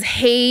 because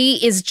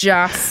he is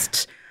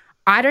just,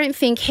 I don't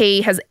think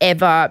he has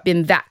ever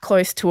been that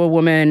close to a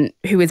woman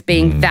who is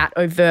being that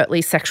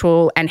overtly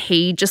sexual. And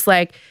he just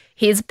like,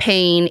 his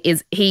peen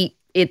is,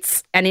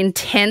 it's an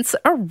intense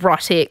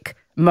erotic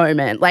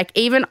moment. Like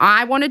even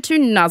I wanted to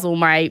nuzzle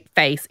my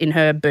face in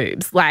her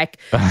boobs. Like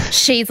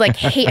she's like,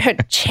 her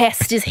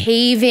chest is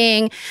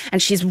heaving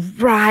and she's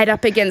right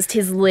up against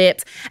his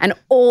lips, and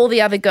all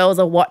the other girls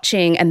are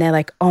watching and they're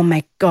like, oh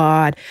my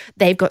God,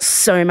 they've got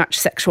so much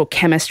sexual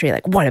chemistry.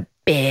 Like what a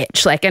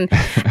bitch. Like, and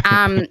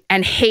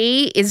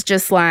he is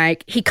just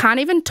like, he can't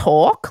even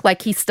talk.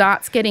 Like he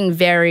starts getting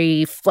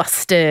very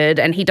flustered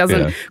and he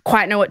doesn't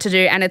quite know what to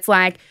do. And it's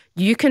like,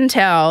 you can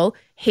tell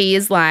he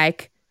is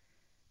like,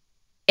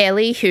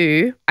 Ellie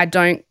who, I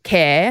don't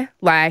care.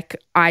 Like,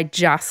 I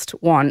just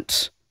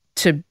want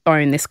to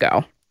bone this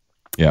girl.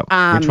 Yeah.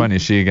 Which one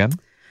is she again?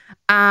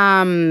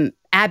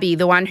 Abby,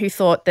 the one who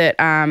thought that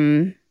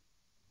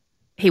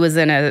he was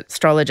an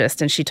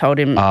astrologist and she told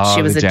him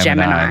she was a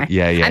Gemini.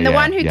 Yeah. And the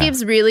one who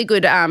gives really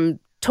good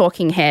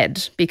talking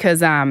head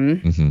because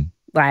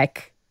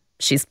like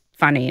she's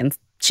funny and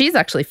she's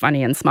actually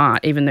funny and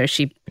smart, even though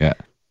she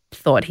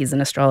thought he's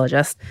an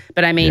astrologist.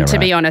 But I mean, to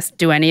be honest,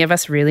 do any of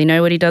us really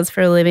know what he does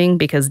for a living?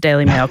 Because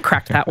Daily Mail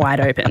cracked that wide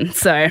open.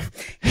 So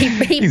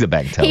he's a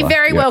bank teller. He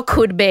very well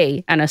could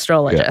be an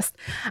astrologist.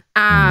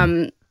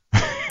 And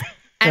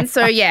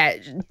so,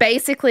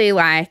 basically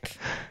like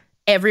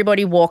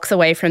everybody walks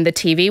away from the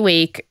TV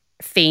Week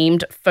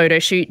themed photo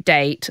shoot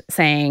date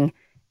saying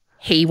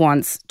he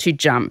wants to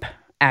jump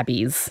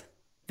Abby's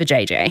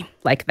vajayjay.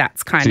 Like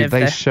that's kind of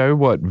they show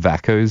what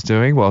Vakoo's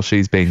doing while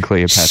she's being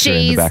Cleopatra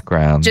in the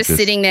background? Just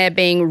sitting there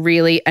being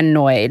really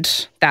annoyed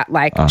that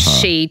like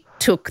she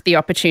took the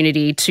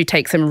opportunity to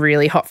take some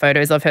really hot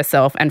photos of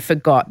herself and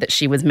forgot that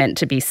she was meant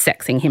to be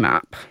sexing him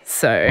up.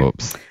 So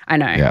oops. I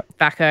know. Yep.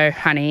 Vakoo,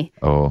 honey,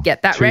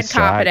 get that red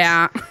carpet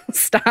out.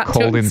 Start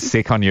called in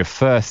sick on your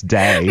first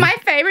day. My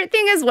favourite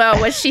thing as well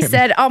was she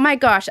said, oh my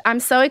gosh, I'm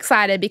so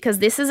excited because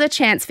this is a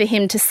chance for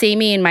him to see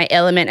me in my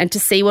element and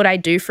to see what I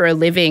do for a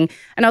living.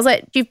 And I was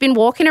like, you've been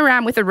walking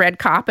around with a red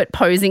carpet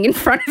posing in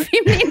front of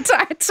him the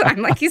entire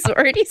time. Like he's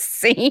already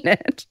seen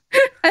it.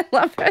 I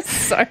love her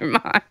so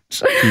much.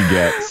 He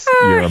gets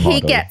you're a model.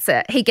 He gets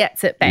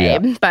it,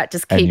 babe. Yeah. But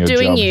just keep and your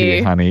doing job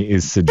here, honey,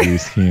 is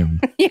seduce him.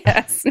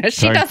 Yes. No,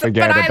 she Don't doesn't.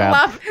 forget but about I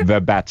love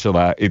The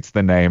Bachelor. It's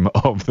the name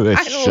of the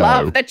show.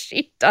 I love that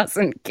she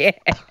doesn't care.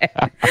 Oh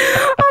my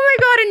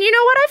God. And you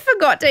know what? I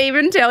forgot to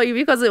even tell you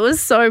because it was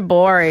so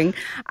boring.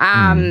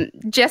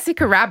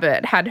 Jessica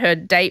Rabbit had her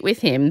date with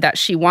him that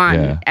she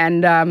won.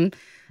 And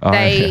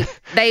they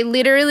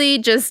literally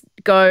just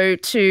go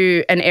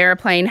to an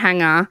airplane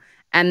hangar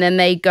and then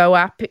they go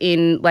up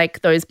in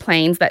like those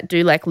planes that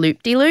do like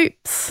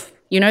loop-de-loops.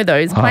 You know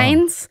those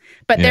planes?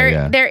 But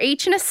they're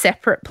each in a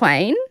separate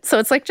plane. So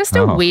it's like just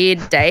a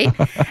weird date.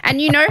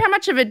 And you know how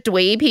much of a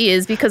dweeb he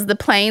is because the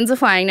planes are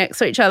flying next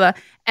to each other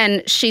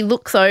and she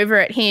looks over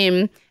at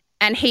him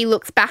and he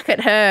looks back at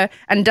her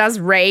and does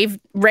raise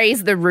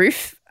the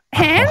roof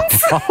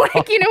hands.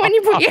 Like, you know, when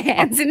you put your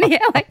hands in the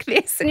air like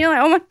this and you're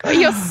like, oh my God,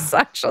 you're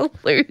such a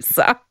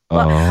loser.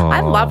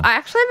 I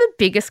actually have the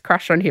biggest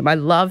crush on him. I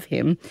love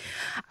him.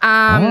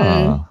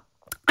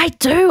 I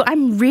do.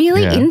 I'm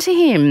really into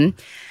him.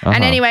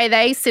 And anyway,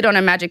 they sit on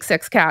a magic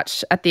sex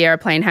couch at the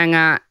airplane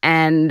hangar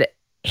and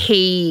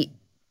he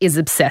is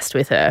obsessed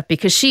with her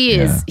because she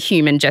is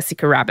human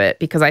Jessica Rabbit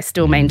because I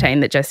still maintain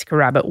that Jessica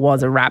Rabbit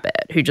was a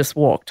rabbit who just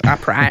walked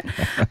upright.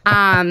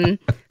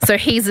 So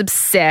he's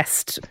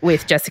obsessed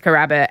with Jessica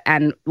Rabbit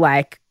and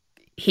like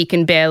he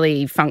can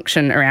barely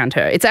function around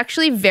her. It's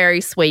actually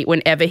very sweet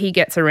whenever he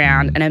gets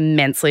around an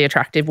immensely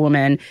attractive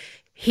woman,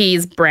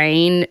 his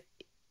brain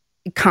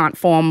can't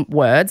form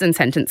words and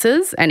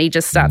sentences and he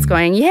just starts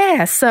going,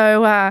 it's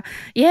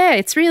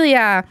really,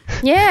 yeah.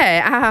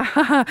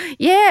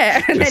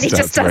 And then he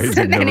just does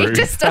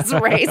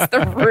raise the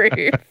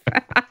roof.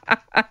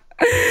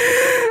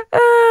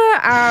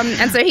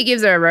 And so he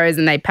gives her a rose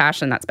and they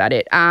pash and that's about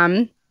it.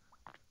 And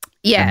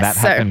that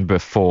happened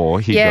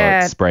before he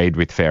got sprayed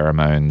with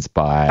pheromones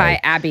by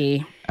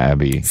Abby.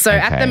 So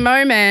at the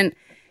moment,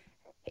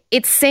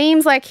 it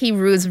seems like he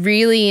was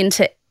really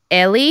into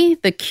Ellie,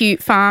 the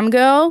cute farm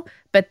girl,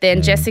 but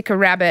then Jessica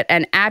Rabbit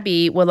and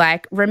Abby were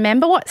like,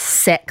 remember what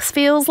sex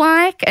feels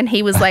like? And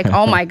he was like,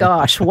 oh my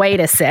gosh, wait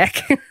a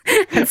sec.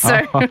 And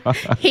so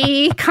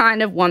he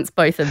kind of wants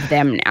both of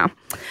them now.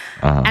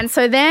 And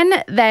so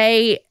then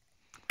they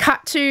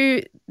cut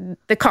to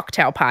the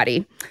cocktail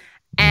party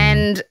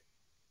and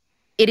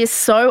it is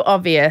so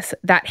obvious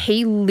that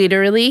he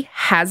literally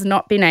has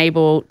not been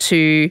able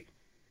to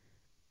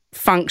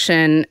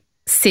function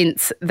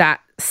since that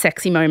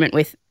sexy moment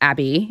with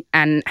Abby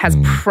and has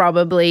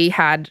probably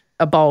had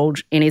a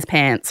bulge in his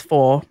pants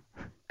for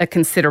a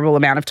considerable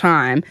amount of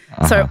time.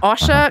 So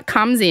Osher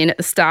comes in at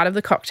the start of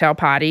the cocktail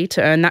party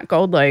to earn that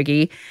gold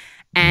logie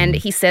and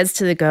he says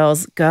to the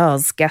girls,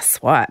 guess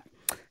what?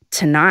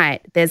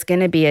 Tonight there's going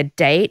to be a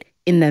date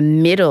in the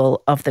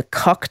middle of the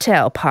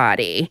cocktail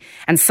party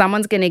and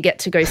someone's going to get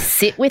to go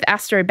sit with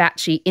Astro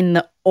Bachie in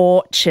the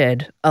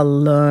orchard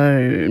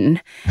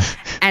alone.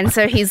 And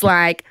so he's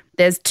like,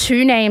 there's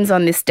 2 names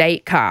on this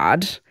date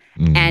card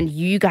and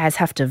you guys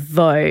have to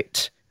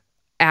vote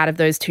out of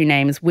those 2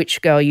 names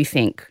which girl you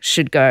think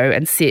should go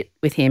and sit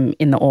with him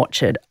in the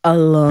orchard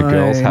alone. The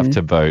girls have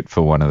to vote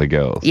for one of the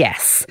girls.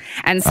 Yes.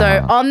 And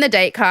so on the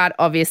date card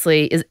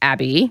obviously is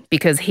Abby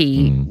because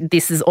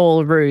this is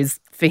all a ruse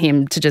for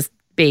him to just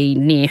be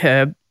near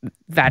her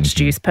vag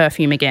juice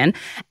perfume again.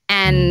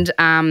 And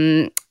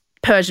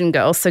Persian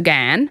girl,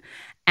 Sogan.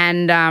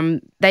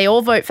 And they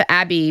all vote for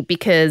Abby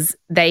because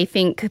they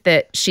think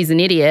that she's an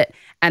idiot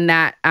and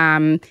that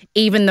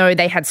even though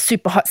they had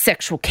super hot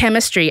sexual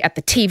chemistry at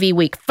the TV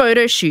Week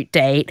photo shoot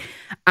date,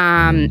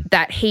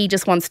 that he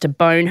just wants to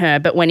bone her.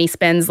 But when he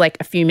spends like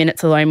a few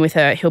minutes alone with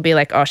her, he'll be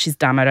like, oh, she's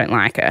dumb, I don't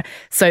like her.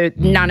 So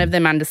none of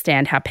them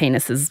understand how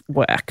penises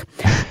work.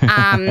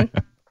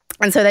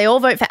 And so they all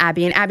vote for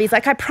Abby and Abby's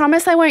like, I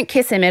promise I won't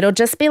kiss him. It'll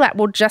just be like,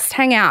 we'll just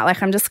hang out.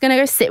 Like, I'm just going to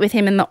go sit with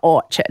him in the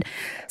orchard.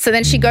 So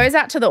then she goes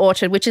out to the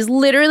orchard, which is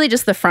literally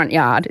just the front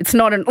yard. It's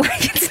not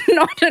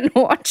not an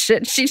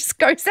orchard. She just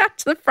goes out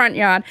to the front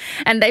yard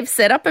and they've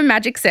set up a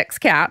magic sex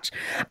couch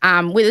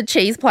with a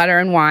cheese platter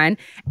and wine.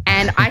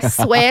 And I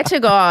swear to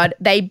God,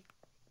 they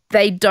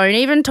don't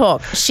even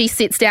talk. She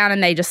sits down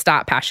and they just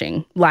start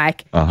pashing.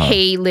 Like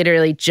he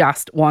literally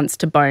just wants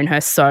to bone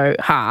her so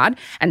hard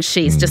and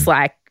she's just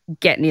like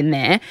getting in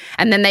there.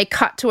 And then they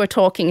cut to a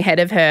talking head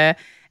of her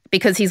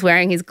because he's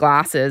wearing his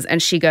glasses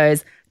and she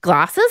goes,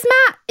 "Glasses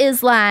mat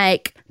is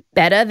like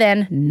better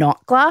than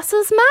not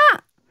glasses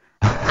mat."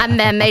 And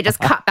then they just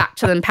cut back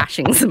to them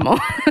pashing some more.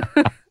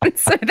 And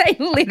so they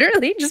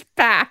literally just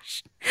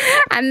pash.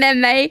 And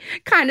then they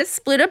kind of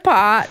split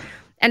apart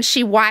and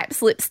she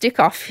wipes lipstick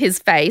off his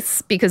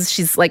face because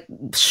she's like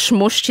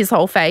smushed his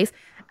whole face.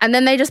 And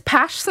then they just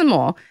pash some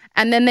more.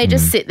 And then they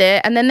just sit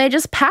there and then they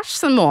just pash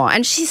some more.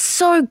 And she's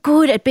so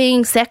good at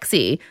being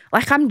sexy.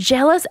 Like, I'm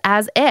jealous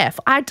as F.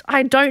 I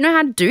don't know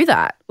how to do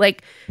that.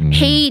 Like,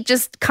 he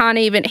just can't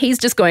even, he's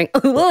just going,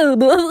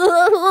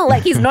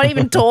 like he's not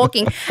even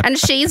talking. And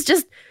she's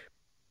just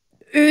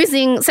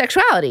oozing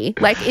sexuality.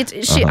 Like,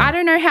 I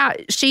don't know how,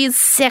 she's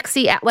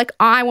sexy. Like,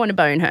 I want to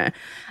bone her.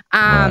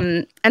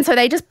 And so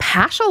they just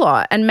pash a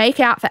lot and make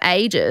out for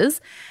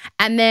ages.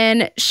 And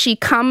then she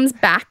comes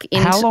back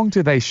into... How long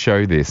do they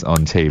show this on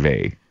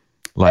TV?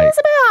 Like,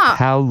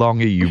 how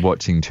long are you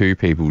watching two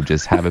people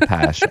just have a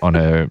pash on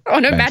a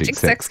magic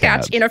sex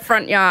couch in a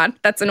front yard?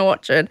 That's an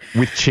orchard.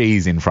 With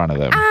cheese in front of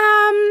them.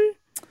 I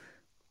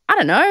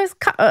don't know,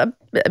 a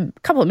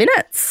couple of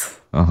minutes.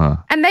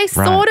 And they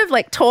sort of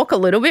like talk a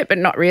little bit, but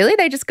not really.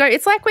 They just go,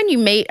 it's like when you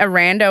meet a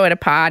rando at a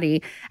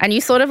party and you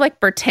sort of like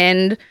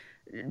pretend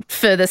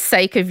for the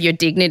sake of your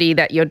dignity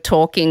that you're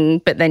talking,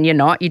 but then you're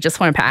not. You just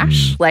want to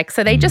pash. Like,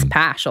 so they just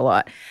pash a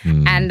lot.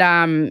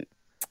 And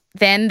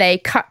then they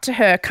cut to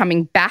her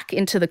coming back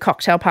into the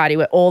cocktail party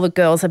where all the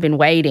girls have been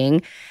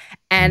waiting.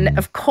 And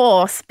of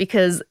course,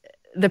 because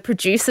the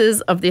producers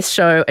of this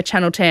show at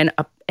Channel 10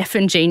 are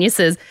effing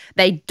geniuses,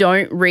 they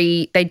don't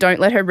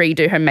let her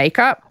redo her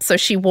makeup. So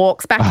she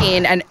walks back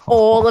in and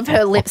all of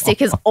her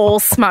lipstick is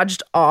all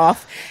smudged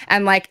off.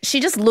 And like,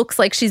 she just looks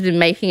like she's been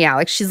making out.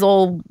 Like, she's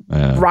all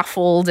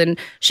ruffled and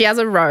she has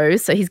a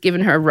rose. So he's given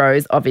her a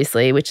rose,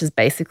 obviously, which is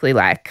basically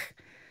like,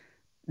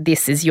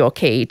 this is your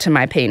key to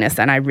my penis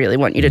and I really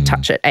want you to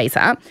touch it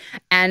ASAP.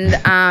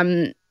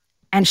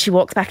 And she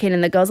walks back in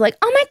and the girl's like,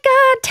 "Oh my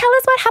God, tell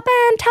us what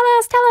happened. Tell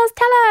us.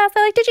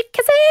 They're like, "Did you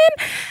kiss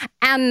him?"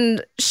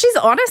 And she's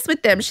honest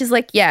with them. She's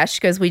like, "Yeah." She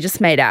goes, "We just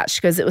made out."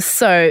 She goes, "It was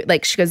so,"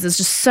 like, she goes, "There's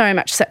just so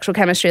much sexual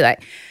chemistry.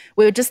 Like,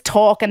 we would just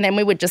talk and then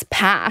we would just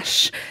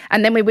pash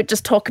and then we would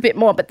just talk a bit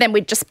more, but then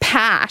we'd just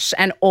pash."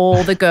 And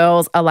all the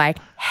girls are like,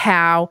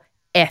 "How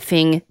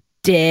effing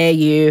dare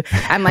you?"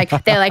 And like,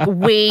 they're like,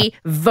 "We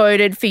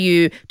voted for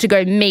you to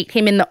go meet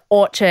him in the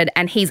orchard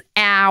and he's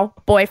our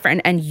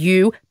boyfriend and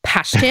you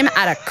pashed him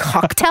at a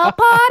cocktail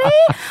party?"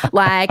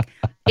 Like,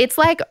 it's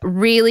like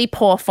really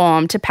poor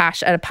form to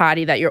pash at a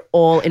party that you're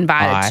all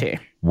invited to.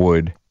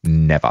 Would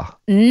never.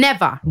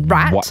 Never,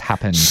 right? What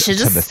happened to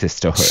the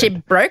sisterhood? She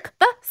broke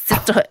the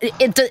sisterhood.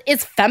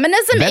 Is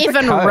feminism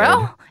even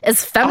real?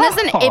 Is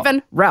feminism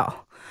even real?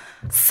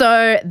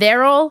 So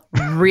they're all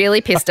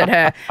really pissed at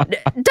her.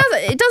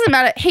 It doesn't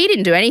matter. He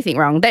didn't do anything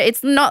wrong.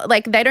 It's not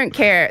like they don't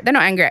care. They're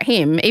not angry at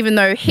him, even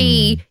though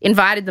he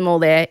invited them all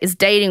there, is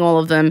dating all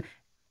of them,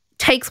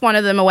 takes one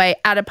of them away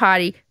at a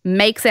party,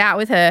 makes out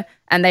with her,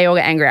 and they all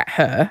get angry at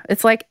her.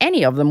 It's like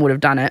any of them would have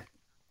done it.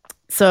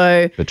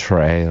 So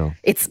betrayal.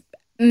 It's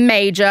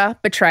major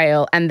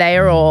betrayal, and they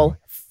are all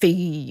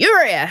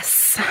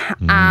furious.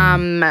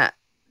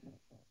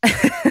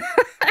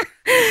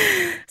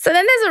 So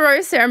then there's a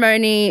rose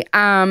ceremony,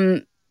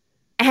 and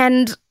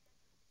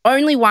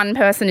only one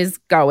person is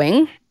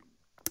going.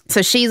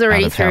 So she's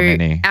already through.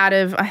 Out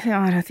of I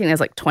think there's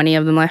like 20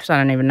 of them left. I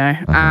don't even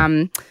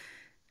know.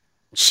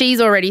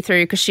 She's already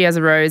through because she has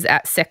a rose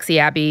at Sexy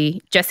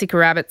Abby. Jessica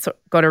Rabbit's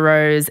got a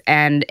rose,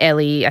 and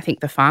Ellie, I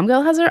think the farm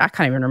girl has her. I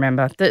can't even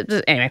remember.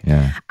 Anyway,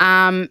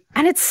 and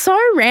it's so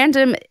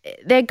random.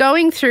 They're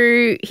going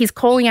through. He's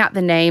calling out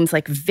the names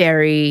like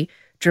very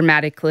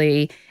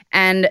dramatically.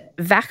 And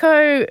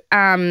Vakoo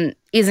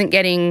isn't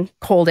getting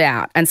called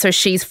out. And so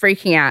she's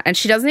freaking out. And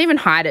she doesn't even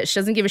hide it. She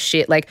doesn't give a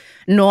shit. Like,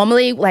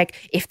 normally,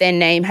 like, if their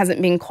name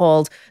hasn't been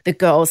called, the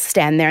girls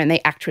stand there and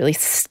they act really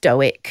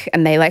stoic.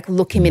 And they, like,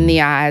 look him in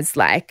the eyes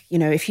like, you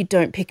know, "If you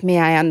don't pick me,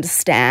 I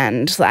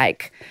understand."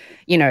 Like,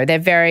 you know, they're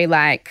very,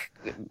 like,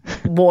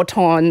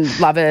 war-torn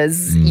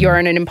lovers. You're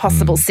in an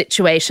impossible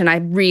situation. I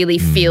really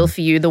feel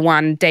for you, the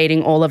one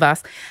dating all of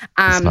us.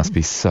 This must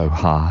be so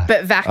hard.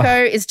 But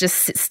Vakoo is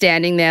just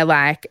standing there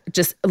like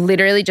just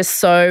literally just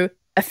so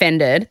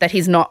offended that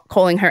he's not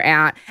calling her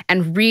out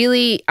and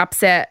really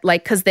upset,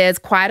 like, because there's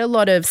quite a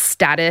lot of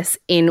status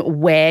in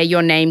where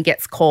your name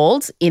gets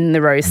called in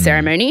the rose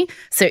ceremony.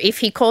 So if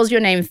he calls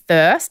your name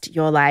first,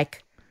 you're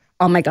like,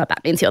 "Oh my God,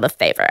 that means you're the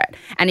favorite."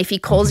 And if he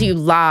calls you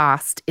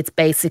last, it's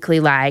basically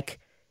like,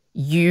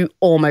 you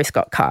almost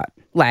got cut.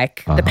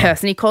 Like, the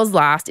person he calls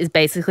last is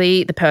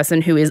basically the person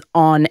who is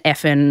on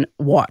effing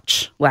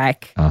watch.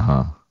 Like,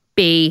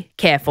 be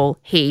careful.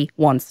 He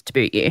wants to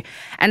boot you.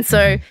 And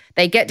so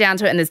they get down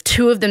to it and there's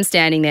two of them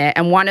standing there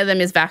and one of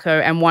them is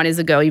Vakoo and one is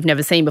a girl you've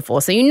never seen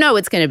before. So you know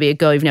it's going to be a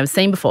girl you've never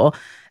seen before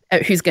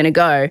who's going to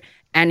go.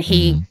 And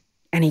he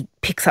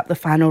picks up the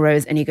final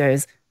rose and he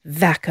goes,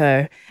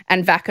 Vakoo.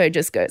 And Vakoo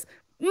just goes,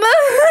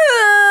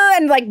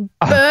 and like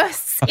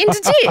bursts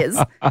into tears.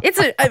 It's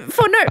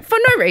for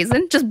no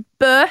reason, just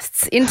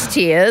bursts into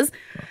tears.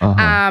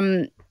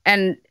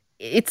 And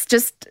it's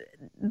just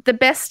the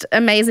best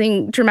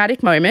amazing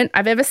dramatic moment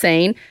I've ever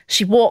seen.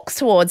 She walks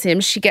towards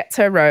him, she gets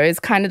her rose,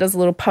 kind of does a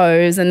little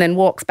pose and then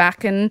walks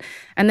back and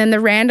then the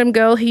random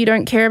girl who you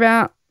don't care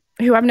about,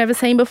 who I've never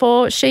seen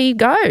before, she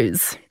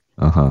goes.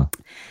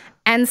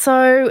 And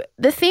so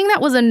the thing that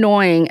was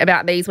annoying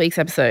about these week's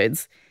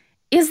episodes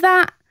is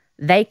that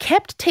they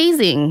kept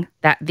teasing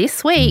that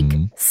this week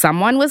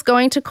someone was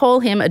going to call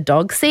him a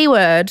dog C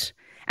word,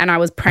 and I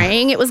was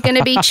praying it was going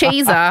to be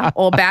Cheeser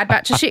or Bad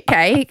Batch of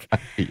Shitcake.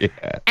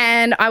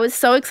 And I was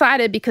so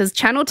excited because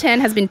Channel 10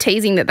 has been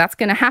teasing that that's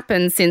going to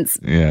happen since,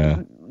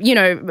 you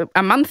know,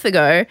 a month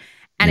ago,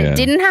 and it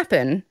didn't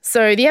happen.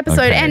 So the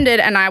episode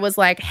ended and I was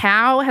like,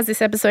 how has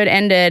this episode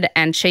ended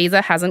and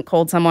Cheeser hasn't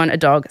called someone a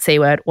dog C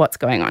word? What's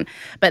going on?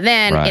 But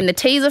then in the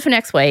teaser for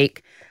next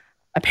week,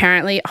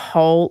 apparently a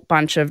whole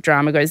bunch of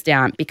drama goes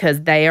down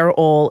because they are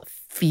all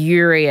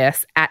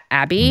furious at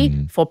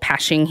Abby for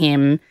pashing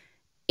him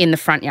in the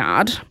front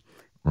yard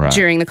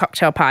during the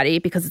cocktail party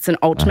because it's an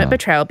ultimate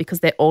betrayal because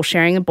they're all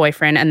sharing a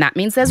boyfriend and that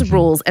means there's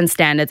rules and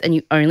standards and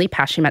you only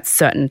pash him at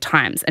certain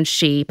times and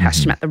she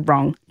pashed him at the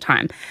wrong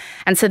time.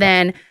 And so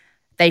then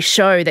they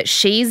show that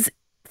she's,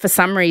 for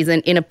some reason,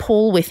 in a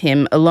pool with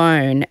him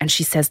alone and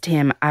she says to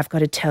him, I've got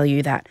to tell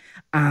you that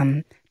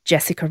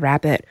Jessica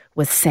Rabbit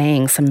was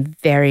saying some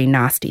very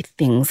nasty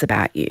things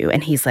about you.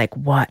 And he's like,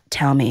 what?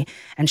 Tell me.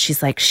 And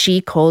she's like,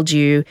 she called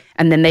you.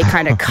 And then they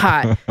kind of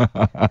cut.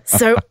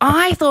 So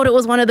I thought it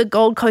was one of the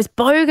Gold Coast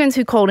bogans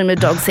who called him a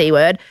dog C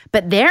word,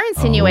 but they're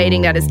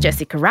insinuating that it's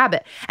Jessica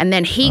Rabbit. And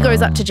then he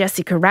goes up to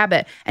Jessica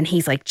Rabbit and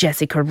he's like,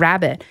 Jessica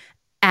Rabbit,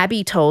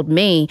 Abby told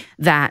me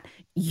that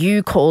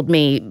you called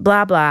me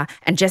blah, blah.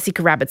 And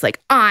Jessica Rabbit's like,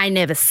 I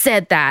never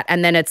said that.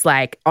 And then it's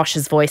like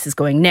Osh's voice is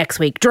going, next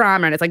week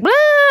drama. And it's like, blah.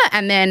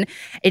 And then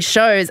it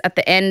shows at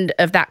the end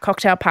of that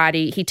cocktail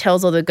party, he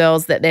tells all the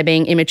girls that they're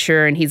being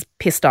immature and he's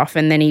pissed off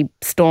and then he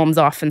storms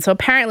off. And so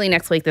apparently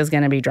next week there's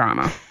going to be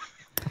drama.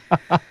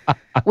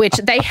 Which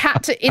they had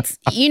to, it's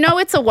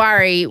a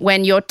worry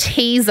when your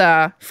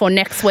teaser for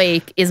next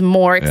week is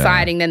more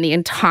exciting than the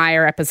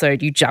entire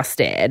episode you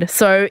just aired.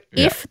 So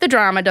if the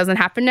drama doesn't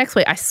happen next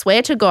week, I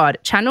swear to God,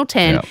 Channel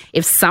 10,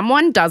 if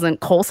someone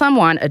doesn't call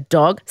someone a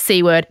dog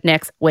C word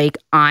next week,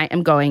 I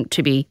am going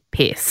to be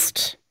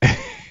pissed.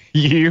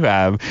 You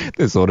have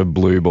the sort of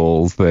blue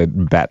balls that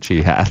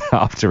Bachie had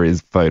after his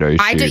photo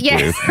shoot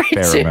with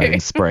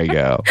Pheromone Spray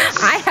Girl.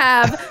 I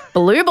have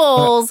blue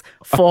balls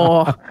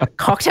for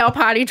cocktail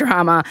party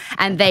drama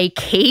and they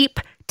keep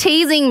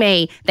teasing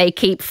me. They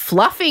keep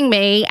fluffing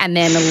me and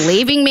then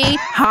leaving me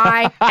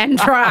high and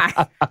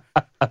dry.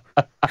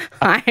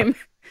 I'm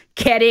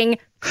getting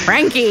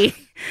cranky.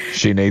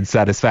 She needs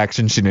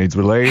satisfaction. She needs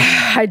relief.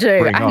 I do.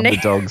 Bring on the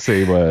dog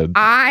C word.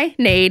 I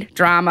need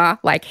drama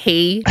like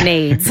he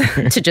needs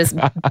to just,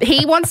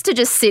 he wants to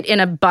just sit in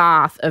a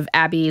bath of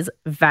Abby's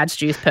vag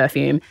juice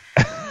perfume.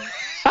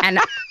 And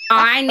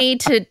I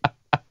need to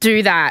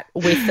do that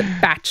with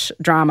batch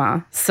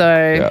drama.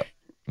 So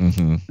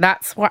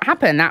that's what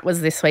happened. That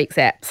was this week's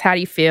eps. How do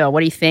you feel?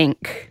 What do you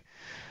think?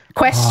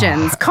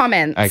 Questions,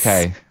 comments.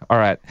 Okay. All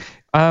right.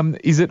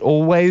 Is it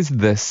always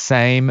the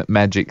same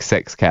magic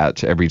sex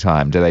couch every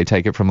time? Do they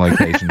take it from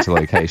location to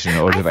location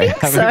or do they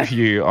have a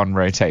few on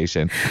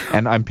rotation?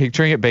 And I'm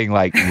picturing it being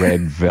like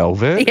red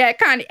velvet. Yeah,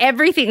 kind of.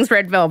 Everything's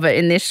red velvet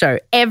in this show.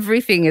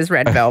 Everything is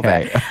red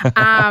velvet.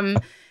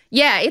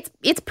 Yeah,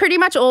 it's pretty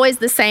much always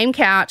the same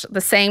couch,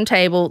 the same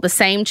table, the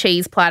same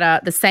cheese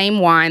platter, the same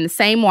wine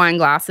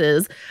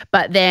glasses,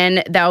 but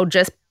then they'll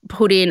just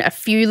put in a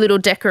few little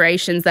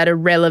decorations that are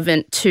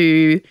relevant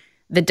to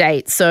the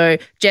date. So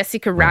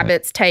Jessica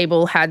Rabbit's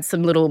table had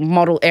some little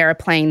model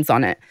airplanes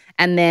on it.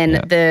 And then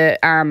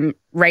the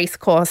race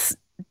course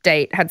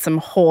date had some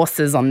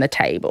horses on the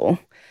table.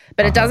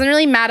 But it doesn't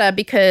really matter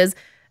because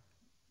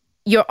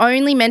you're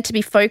only meant to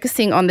be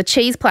focusing on the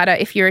cheese platter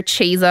if you're a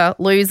cheeser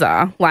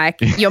loser. Like,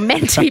 you're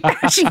meant to be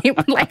bashing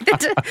it. Like,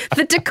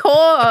 the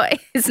decor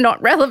is not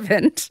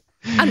relevant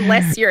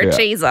unless you're a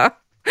cheeser.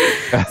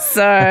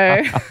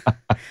 So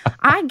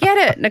I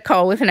get it,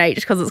 Nicole with an H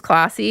because it's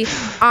classy.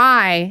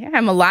 I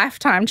am a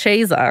lifetime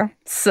cheeser,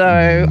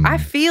 so I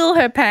feel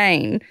her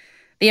pain.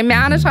 The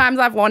amount of times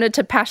I've wanted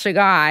to pash a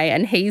guy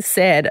and he's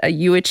said, are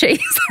you a cheeser?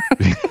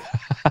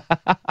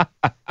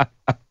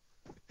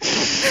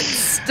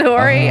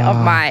 Story of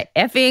my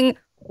effing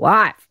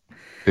life.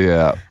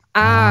 Yeah.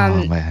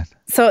 Oh, man.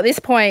 So at this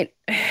point,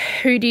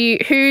 who do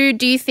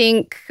you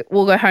think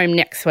will go home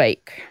next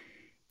week?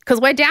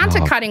 Because we're down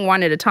to cutting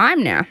one at a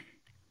time now.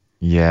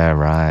 Yeah,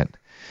 right.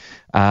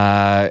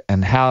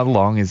 And how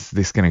long is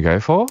this going to go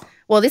for?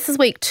 Well, this is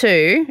week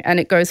 2 and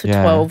it goes for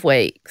 12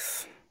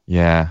 weeks.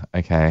 Yeah,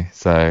 okay.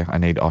 So I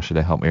need Osher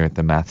to help me with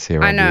the maths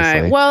here, I know.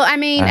 obviously. Well, I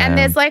mean, and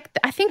there's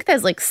I think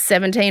there's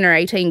 17 or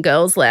 18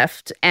 girls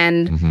left,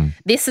 and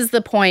this is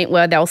the point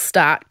where they'll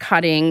start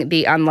cutting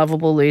the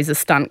Unlovable Loser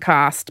stunt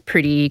cast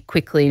pretty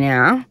quickly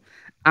now.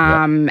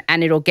 And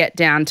it'll get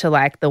down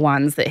to the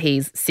ones that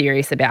he's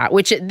serious about,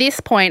 which at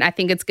this point I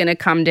think it's going to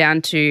come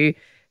down to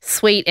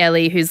Sweet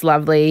Ellie, who's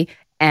lovely,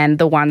 and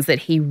the ones that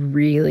he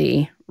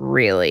really,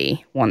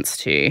 really wants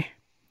to,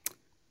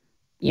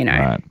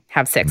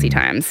 have sexy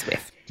times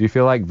with. Do you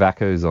feel like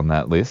Vakoo's on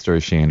that list, or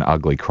is she an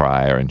ugly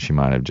crier and she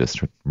might have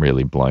just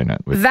really blown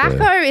it with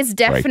Vakoo is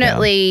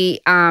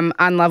definitely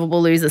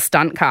Unlovable Loser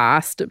stunt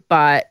cast,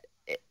 but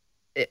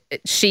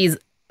she's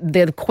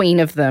the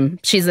queen of them.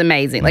 She's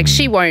amazing.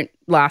 She won't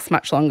last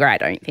much longer, I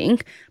don't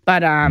think,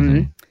 but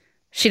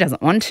she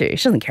doesn't want to.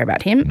 She doesn't care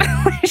about him.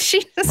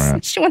 She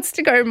wants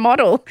to go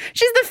model.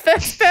 She's the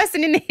first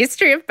person in the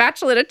history of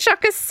Bachelor to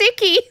chuck a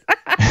sickie.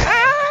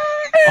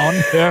 On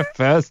her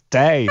first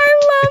day. I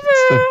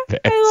love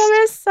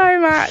her so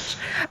much.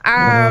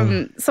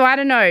 So I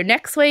don't know.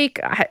 Next week,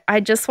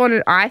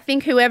 I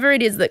think whoever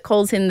it is that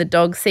calls him the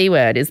dog C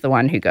word is the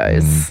one who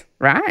goes,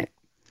 right?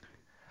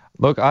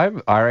 Look, I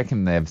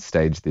reckon they've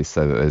staged this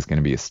so that there's going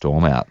to be a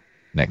storm out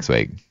next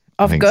week.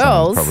 Of I think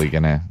girls? probably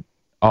going to...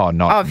 Oh,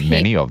 not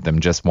many of them.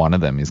 Just one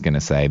of them is going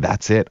to say,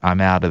 that's it, I'm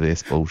out of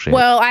this bullshit.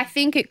 Well, I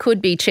think it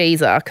could be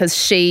Cheezer because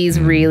she's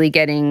really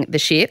getting the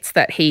shits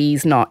that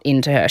he's not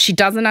into her. She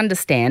doesn't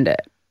understand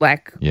it.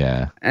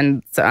 Yeah.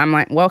 And so I'm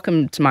like,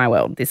 welcome to my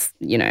world, this,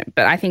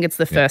 but I think it's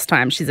the first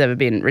time she's ever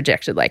been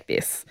rejected like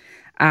this.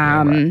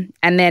 And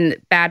then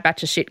Bad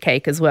Batch of Shit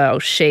Cake as well.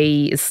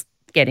 She is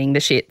getting the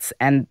shits,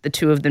 and the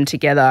two of them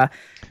together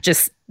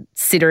just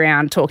sit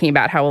around talking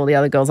about how all the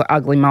other girls are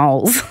ugly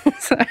moles.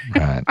 So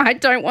I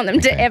don't want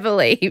them to ever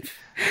leave.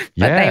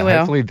 But they will.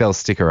 Hopefully they'll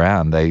stick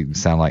around. They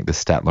sound like the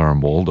Statler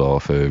and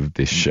Waldorf of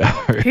this show.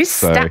 Who's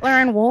Statler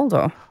and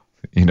Waldorf?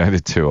 You know, the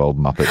two old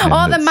Muppet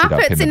men the that sit up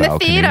Muppets in the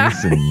theatre.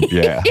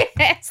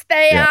 Yes,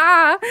 they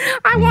are.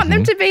 I want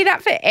them to be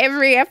that for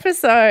every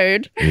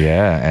episode.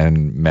 Yeah,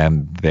 and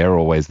man, they're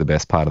always the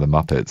best part of the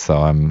Muppets. So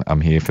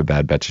I'm here for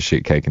Bad Batch of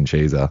Shit Cake and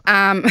Cheezer.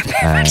 Bad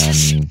Batch of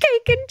Shit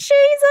Cake and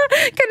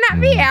Cheezer. Can that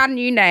be our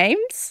new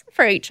names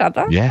for each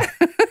other? Yeah.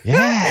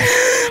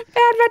 Yes.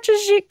 Bad Batch of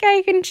Shit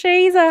Cake and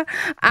Cheezer.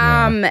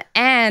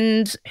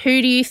 And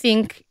who do you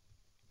think,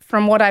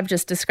 from what I've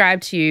just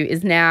described to you,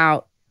 is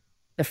now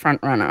the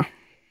front runner?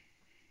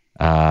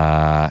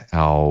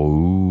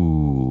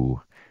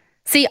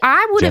 See,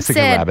 I would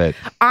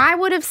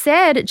have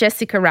said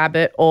Jessica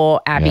Rabbit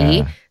or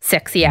Abby,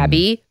 sexy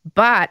Abby,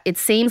 but it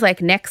seems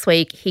like next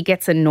week he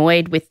gets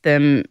annoyed with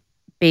them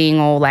being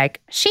all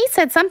like, she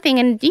said something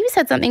and you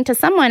said something to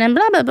someone and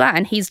blah, blah, blah.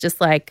 And he's just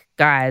like,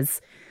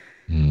 guys,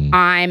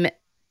 I'm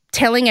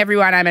telling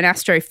everyone I'm an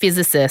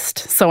astrophysicist,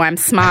 so I'm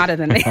smarter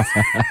than this.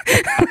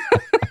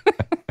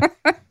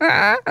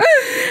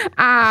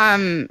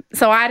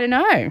 So I don't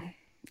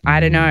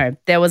know.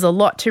 There was a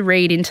lot to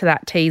read into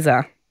that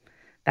teaser,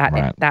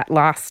 that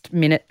last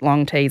minute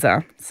long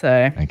teaser.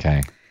 So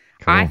okay,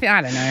 cool. I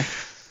don't know.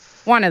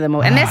 One of them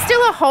will. And there's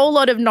still a whole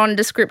lot of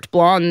nondescript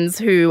blondes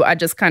who are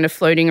just kind of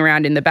floating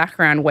around in the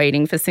background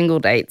waiting for single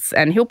dates,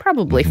 and he'll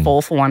probably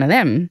fall for one of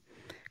them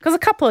because a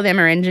couple of them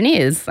are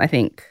engineers, I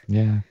think.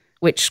 Yeah.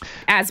 Which,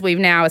 as we've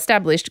now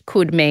established,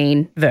 could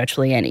mean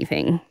virtually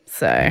anything.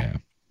 So... Yeah.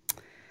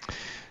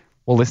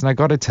 Well, listen, I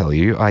got to tell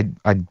you, I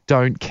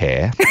don't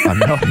care. I'm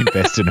not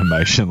invested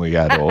emotionally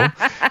at all,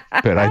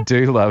 but I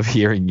do love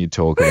hearing you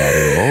talk about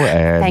it all.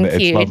 And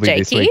it's lovely Jakey.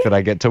 This week that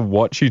I get to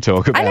watch you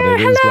talk about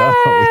it as well.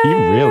 You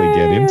really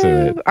get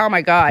into it. Oh,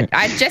 my God.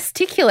 I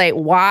gesticulate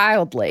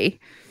wildly.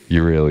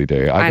 You really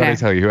do. I got to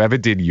tell you, whoever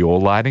did your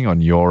lighting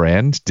on your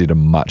end did a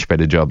much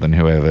better job than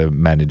whoever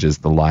manages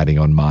the lighting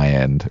on my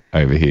end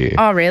over here.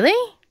 Oh, really?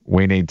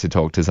 We need to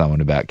talk to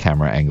someone about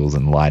camera angles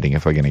and lighting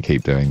if we're going to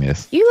keep doing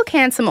this. You look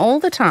handsome all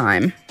the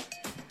time.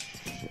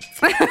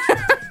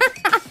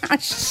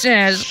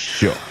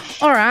 Sure.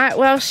 All right,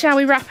 well, shall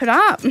we wrap it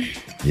up?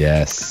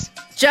 Yes.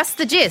 Just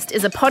the Gist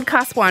is a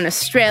Podcast One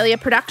Australia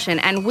production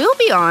and will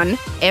be on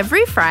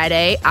every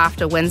Friday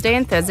after Wednesday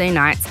and Thursday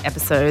nights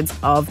episodes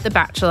of The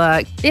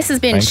Bachelor. This has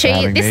been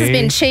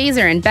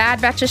Cheezer and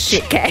Bad Batch of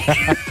Shit Cake.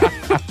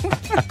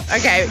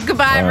 Okay,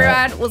 goodbye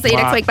everyone. We'll see you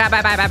next week.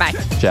 Bye.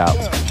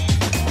 Ciao.